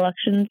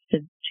elections to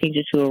change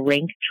it to a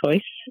ranked choice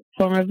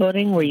form of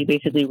voting, where you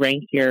basically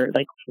rank your,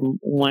 like, from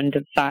 1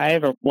 to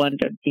 5 or 1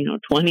 to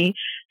 20,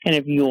 kind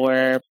of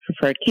your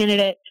preferred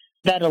candidate.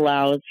 that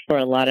allows for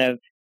a lot of,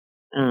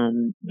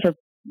 for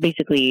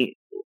basically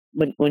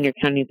when you're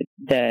counting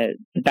the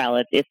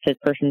ballots, if the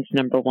person's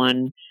number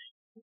one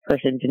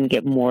person didn't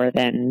get more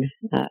than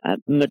a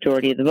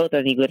majority of the vote,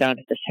 then you go down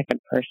to the second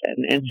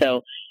person. And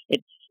so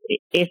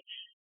if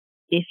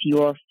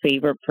your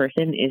favorite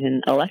person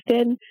isn't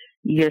elected,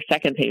 your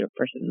second favorite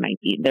person might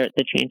be, the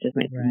chances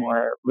might be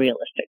more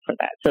realistic for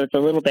that. So it's a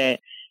little bit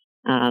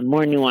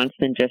more nuanced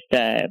than just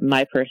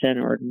my person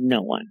or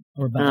no one.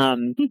 Or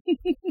both.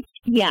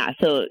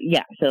 So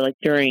like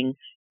during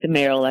the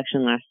mayoral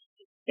election last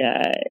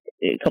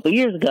a couple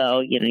years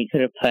ago, you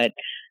could have put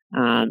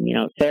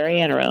Sarah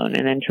Anarone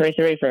and then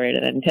Teresa Rayford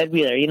and then Ted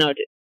Wheeler,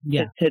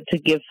 to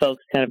give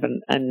folks kind of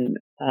an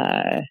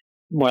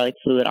more like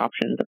fluid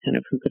options of kind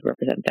of who could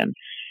represent them.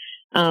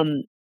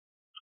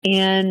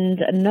 And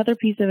another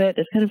piece of it,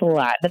 there's kind of a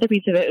lot. Another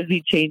piece of it would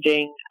be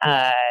changing,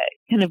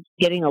 kind of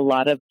getting a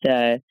lot of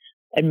the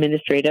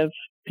administrative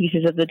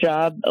pieces of the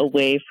job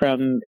away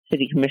from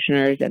city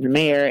commissioners and the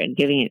mayor and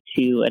giving it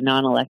to a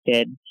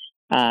non-elected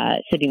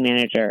city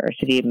manager or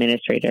city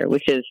administrator,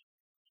 which is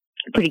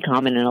pretty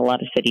common in a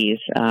lot of cities.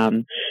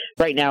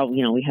 Right now,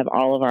 we have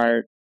all of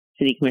our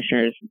city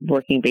commissioners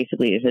working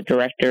basically as the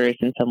directors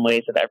in some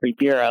ways of every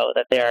bureau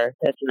that's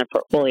in their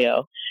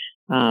portfolio.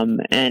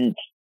 And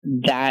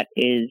that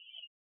is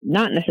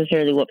not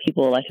necessarily what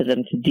people elected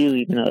them to do,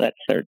 even though that's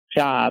their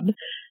job.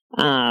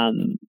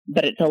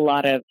 But it's a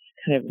lot of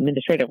kind of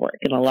administrative work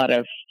and a lot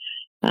of,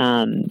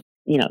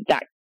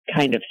 that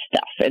kind of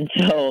stuff. And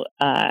so,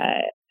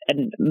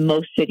 and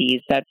most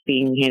cities, that's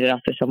being handed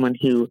off to someone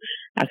who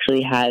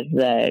actually has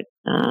the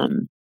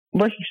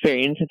work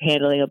experience of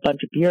handling a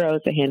bunch of bureaus,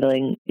 of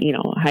handling,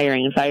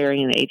 hiring and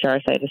firing and the HR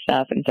side of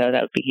stuff. And so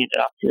that would be handed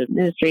off to an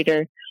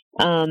administrator.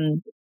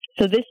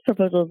 So this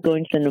proposal is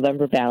going to the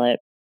November ballot.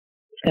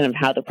 It's kind of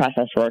how the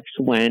process works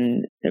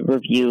when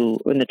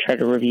the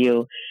charter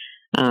review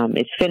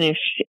is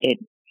finished. It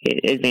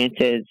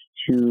advances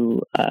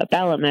to a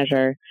ballot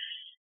measure.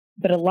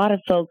 But a lot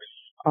of folks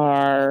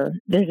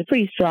there's a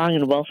pretty strong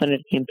and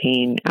well-funded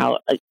campaign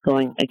out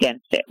going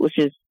against it, which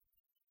is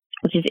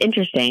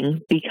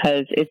interesting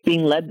because it's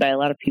being led by a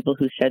lot of people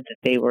who said that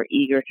they were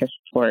eager to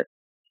support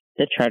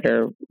the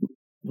charter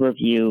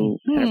review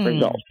kind of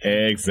results.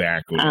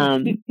 Exactly.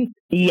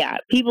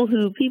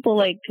 People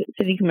like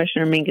City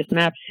Commissioner Mingus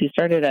Mapps, who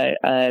started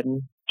a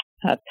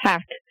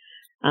PAC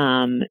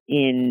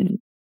in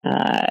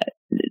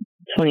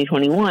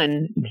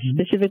 2021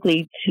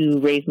 specifically to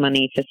raise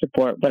money to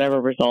support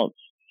whatever results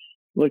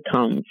would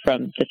come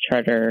from the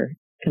Charter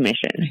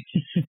Commission.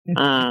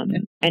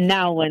 And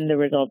now when the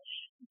results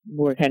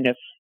were kind of,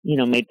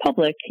 made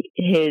public,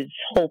 his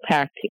whole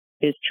PAC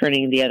is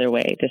turning the other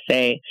way to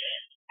say,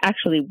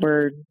 actually,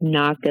 we're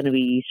not going to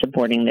be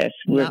supporting this.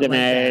 We're going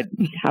to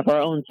have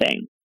our own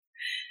thing.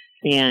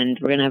 And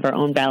we're going to have our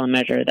own ballot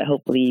measure that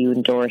hopefully you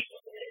endorse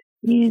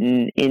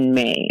in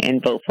May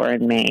and vote for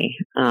in May.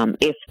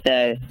 If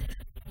the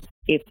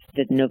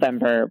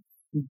November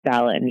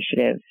ballot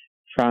initiative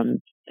from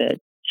the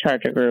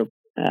Charter Group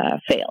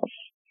fails.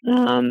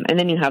 And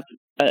then you have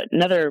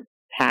another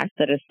PAC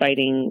that is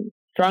fighting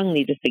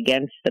strongly just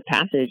against the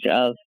passage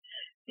of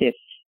this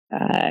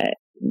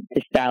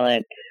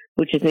ballot,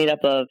 which is made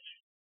up of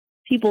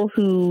people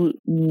who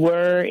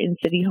were in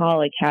City Hall,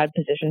 like had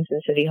positions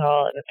in City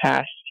Hall in the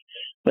past,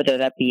 whether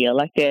that be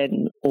elected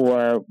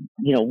or,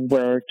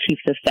 were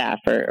chiefs of staff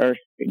or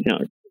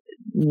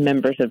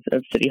members of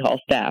City Hall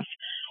staff,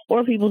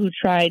 or people who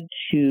tried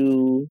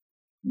to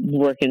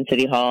work in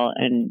City Hall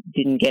and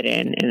didn't get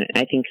in, and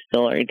I think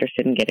still are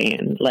interested in getting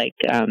in, like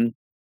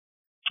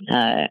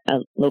a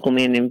local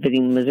man named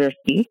Vadim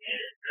Mazurski,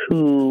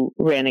 who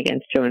ran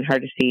against Joan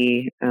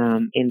Hardesty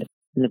in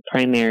the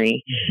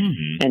primary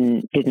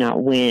and did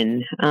not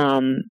win.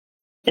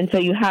 And so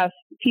you have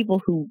people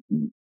who,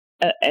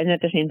 and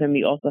at the same time,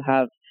 you also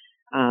have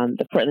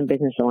the Portland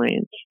Business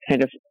Alliance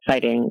kind of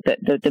fighting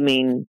the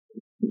main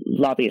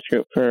lobbyist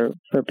group for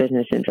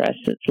business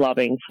interests. It's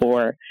lobbying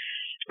for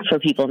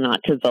people not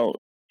to vote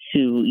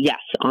to yes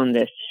on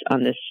this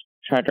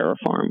charter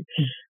reform.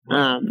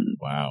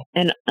 Wow.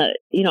 And a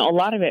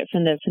lot of it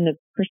from the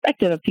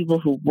perspective of people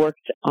who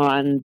worked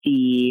on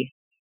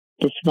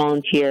this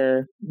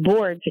volunteer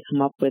board to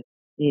come up with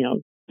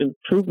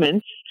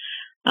improvements,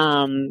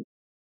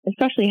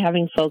 especially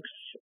having folks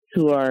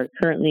who are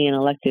currently in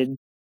elected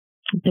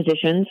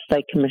positions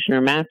like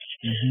Commissioner Mapps,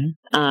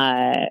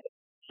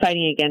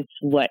 fighting against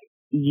what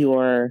you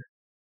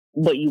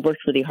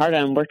worked really hard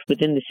on, worked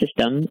within the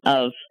system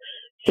of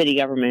city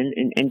government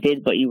and did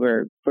what you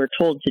were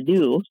told to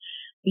do.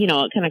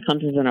 It kind of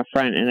comes as an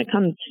affront, and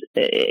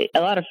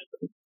a lot of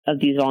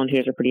these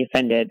volunteers are pretty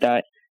offended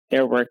that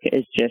their work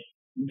is just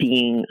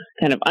being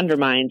kind of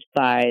undermined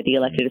by the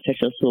elected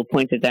officials who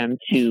appointed them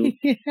to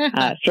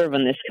serve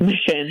on this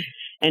commission,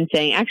 and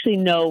saying, actually,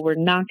 no, we're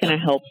not going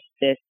to help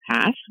this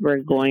pass. We're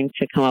going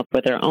to come up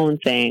with our own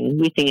thing.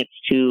 We think it's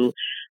too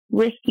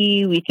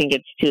risky. We think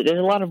there's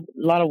a lot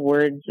of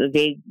words,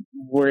 vague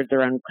words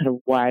around kind of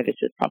why this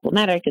is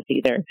problematic. It's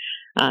either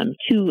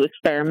too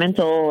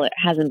experimental, it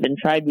hasn't been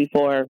tried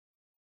before,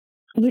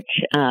 which,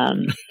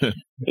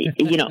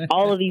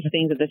 all of these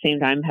things at the same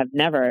time have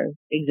never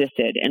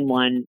existed in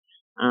one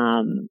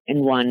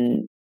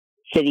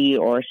city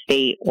or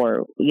state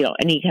or,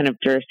 any kind of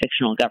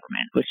jurisdictional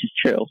government, which is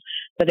true.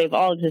 But they've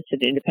all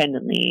existed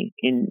independently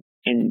and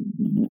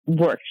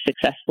worked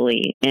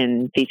successfully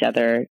in these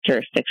other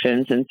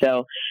jurisdictions. And so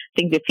I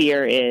think the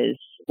fear is,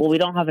 well, we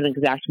don't have an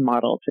exact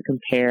model to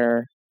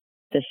compare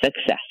the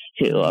success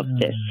to of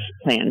this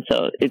plan.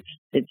 So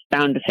it's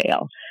bound to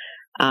fail.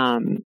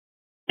 And,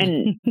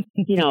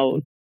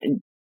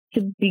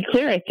 to be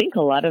clear, I think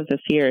a lot of the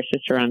fear is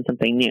just around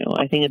something new.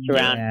 I think it's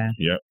around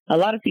a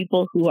lot of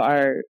people who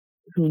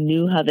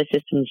knew how the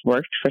systems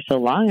worked for so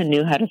long and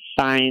knew how to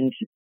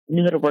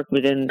work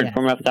within the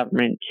form of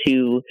government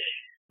to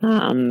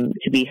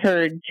be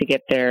heard, to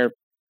get their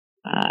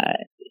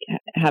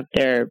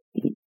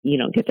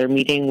get their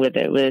meeting with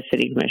a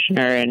city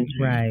commissioner and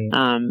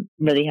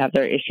really have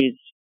their issues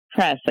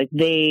pressed. Like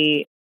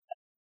they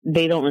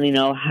don't really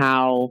know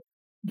how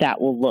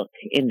that will look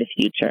in the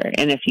future.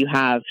 And if you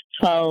have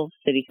 12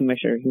 city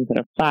commissioners instead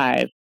of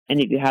 5, and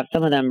if you have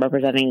some of them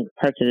representing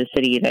parts of the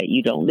city that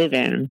you don't live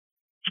in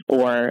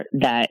or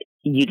that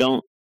you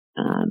don't,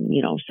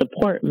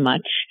 support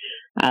much,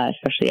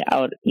 especially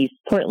out East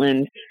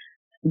Portland,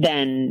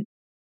 then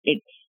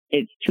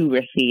it's too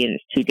risky and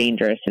it's too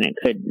dangerous and it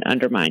could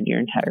undermine your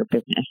entire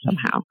business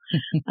somehow.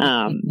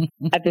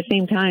 At the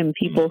same time,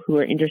 people who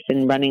are interested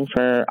in running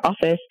for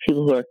office,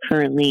 people who are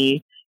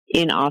currently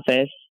in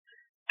office,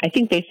 I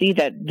think they see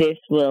that this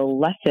will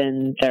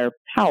lessen their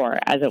power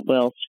as it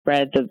will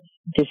spread the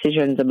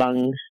decisions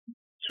among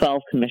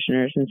 12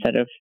 commissioners instead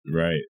of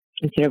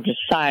just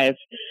 5.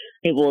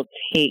 It will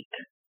take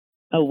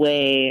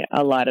away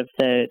a lot of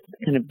the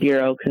kind of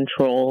bureau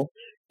control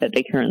that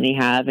they currently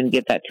have and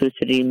give that to a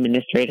city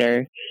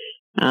administrator.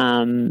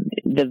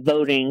 The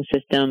voting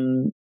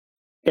system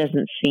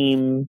doesn't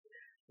seem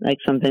like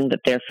something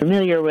that they're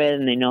familiar with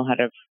and they know how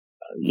to,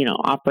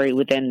 operate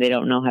within. They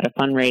don't know how to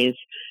fundraise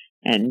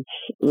and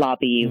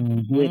lobby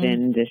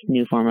within this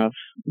new form of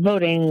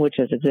voting, which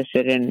has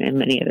existed in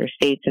many other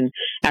states. And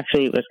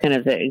actually, it was kind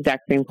of the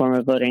exact same form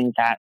of voting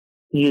that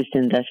used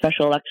in the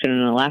special election in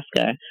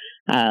Alaska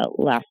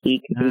last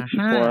week, the week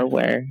before,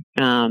 where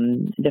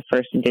the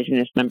first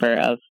Indigenous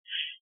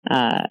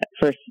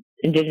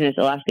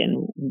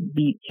Alaskan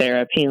beat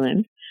Sarah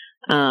Palin.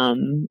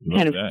 Kind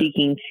of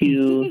speaking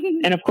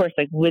to, and of course,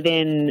 like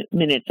within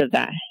minutes of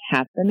that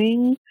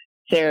happening,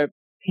 Sarah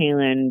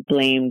Palin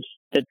blamed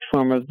the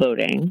form of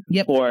voting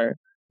for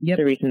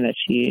the reason that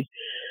she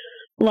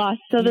lost.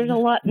 So there's a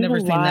lot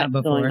going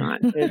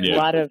on. There's a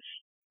lot of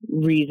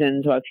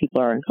reasons why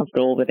people are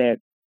uncomfortable with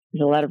it.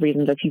 There's a lot of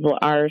reasons that people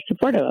are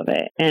supportive of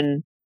it.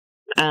 And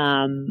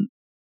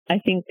I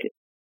think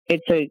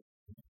it's a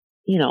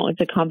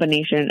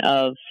combination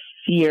of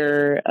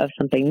fear of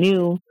something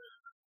new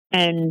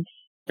and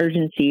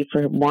urgency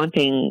for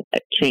wanting a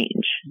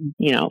change,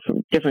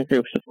 from different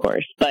groups, of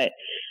course.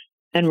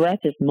 And we're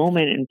at this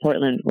moment in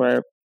Portland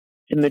where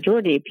the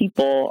majority of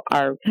people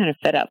are kind of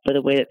fed up with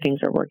the way that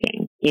things are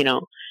working,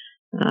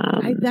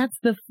 That's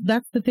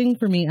the thing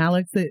for me,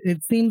 Alex.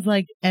 It seems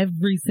like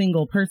every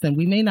single person,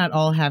 we may not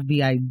all have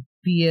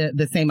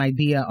the same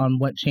idea on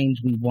what change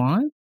we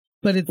want,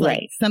 but it's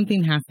like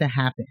something has to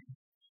happen.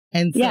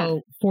 And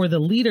so for the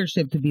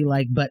leadership to be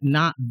like, but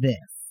not this.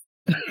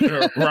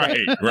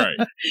 Right.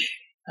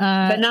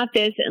 But not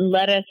this, and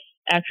let us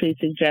actually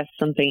suggest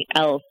something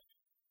else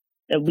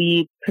that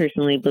we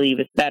personally believe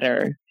is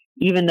better,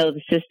 even though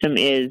the system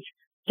is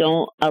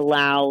don't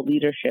allow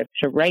leadership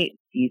to write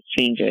these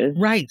changes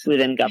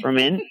within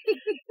government.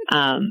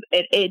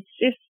 It's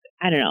just,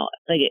 I don't know,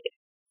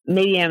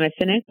 maybe I'm a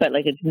cynic, but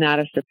it's not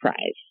a surprise.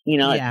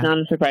 It's not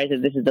a surprise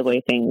that this is the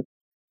way things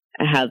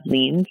have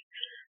leaned.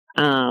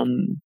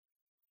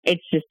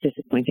 It's just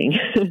disappointing.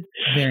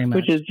 Very much.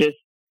 Which is just,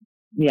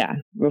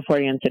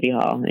 reporting on City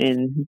Hall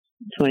in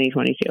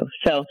 2022.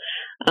 So,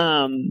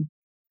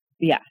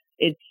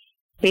 it's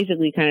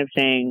basically kind of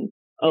saying,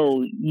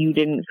 oh, you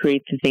didn't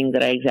create the thing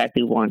that I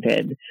exactly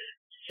wanted,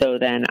 so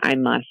then I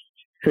must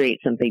create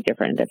something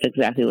different. That's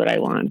exactly what I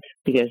want,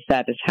 because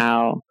that is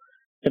how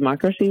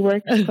democracy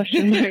works,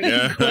 question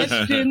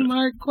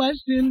mark.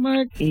 Question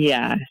mark.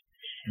 Yeah.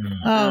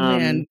 Oh,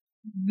 man.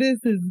 This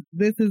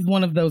is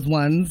one of those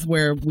ones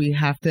where we'll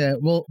have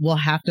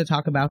to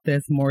talk about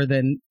this more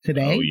than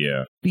today. Oh,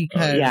 yeah.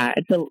 Because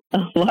it's a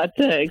lot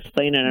to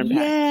explain and unpack.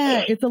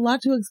 Yeah, it's a lot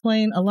to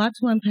explain, a lot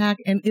to unpack,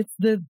 and it's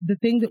the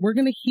thing that we're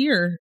going to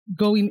hear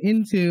going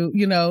into,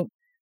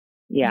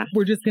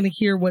 we're just going to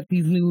hear what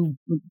these new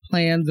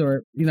plans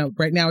or,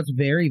 right now it's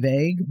very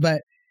vague,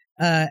 but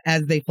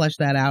as they flesh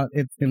that out,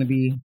 it's going to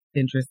be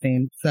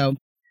interesting. So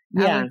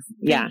Alex,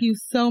 thank you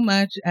so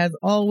much. As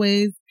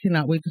always,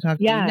 cannot wait to talk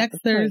to you next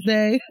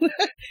Thursday.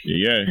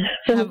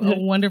 Have a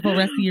wonderful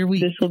rest of your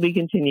week. This will be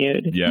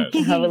continued. Yes.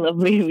 Have a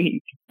lovely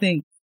week.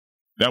 Thanks.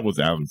 That was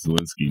Alex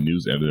Zielinski,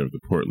 news editor of the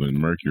Portland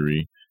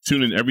Mercury.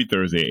 Tune in every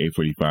Thursday at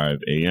 8:45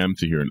 a.m.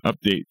 to hear an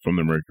update from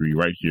the Mercury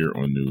right here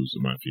on News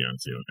with My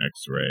Fiancé on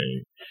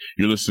X-Ray.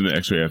 You're listening to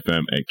X-Ray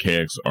FM at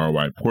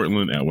KXRY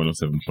Portland at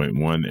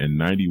 107.1 and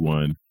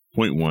 91.1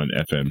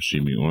 FM,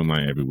 streaming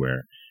online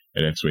everywhere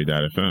at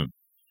xray.fm. And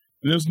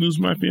there's News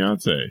with My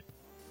Fiancé.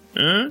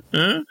 It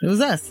was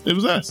us. It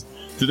was us.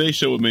 Today's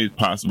show was made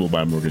possible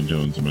by Morgan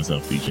Jones and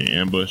myself, DJ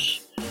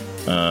Ambush,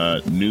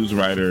 news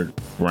writer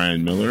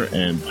Brian Miller,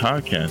 and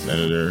podcast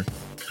editor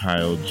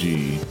Kyle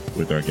G,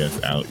 with our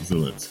guest Alex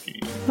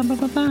Zielinski.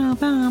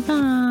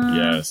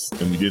 Yes,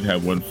 and we did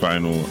have one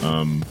final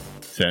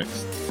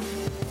text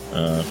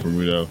from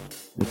Rudo.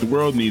 What the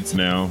world needs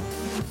now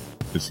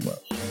is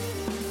love.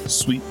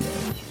 Sweet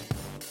love.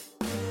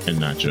 And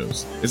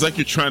nachos. It's like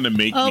you're trying to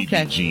make me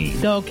be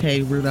Gene.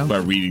 Okay, Rudo. By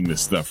reading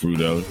this stuff,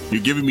 Rudo.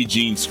 You're giving me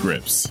Gene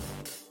scripts.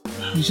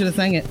 You should have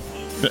sang it.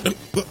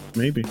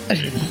 Maybe.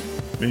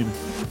 Maybe.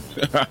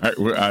 All right,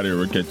 we're out of here.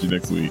 We'll catch you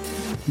next week.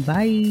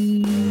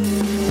 Bye.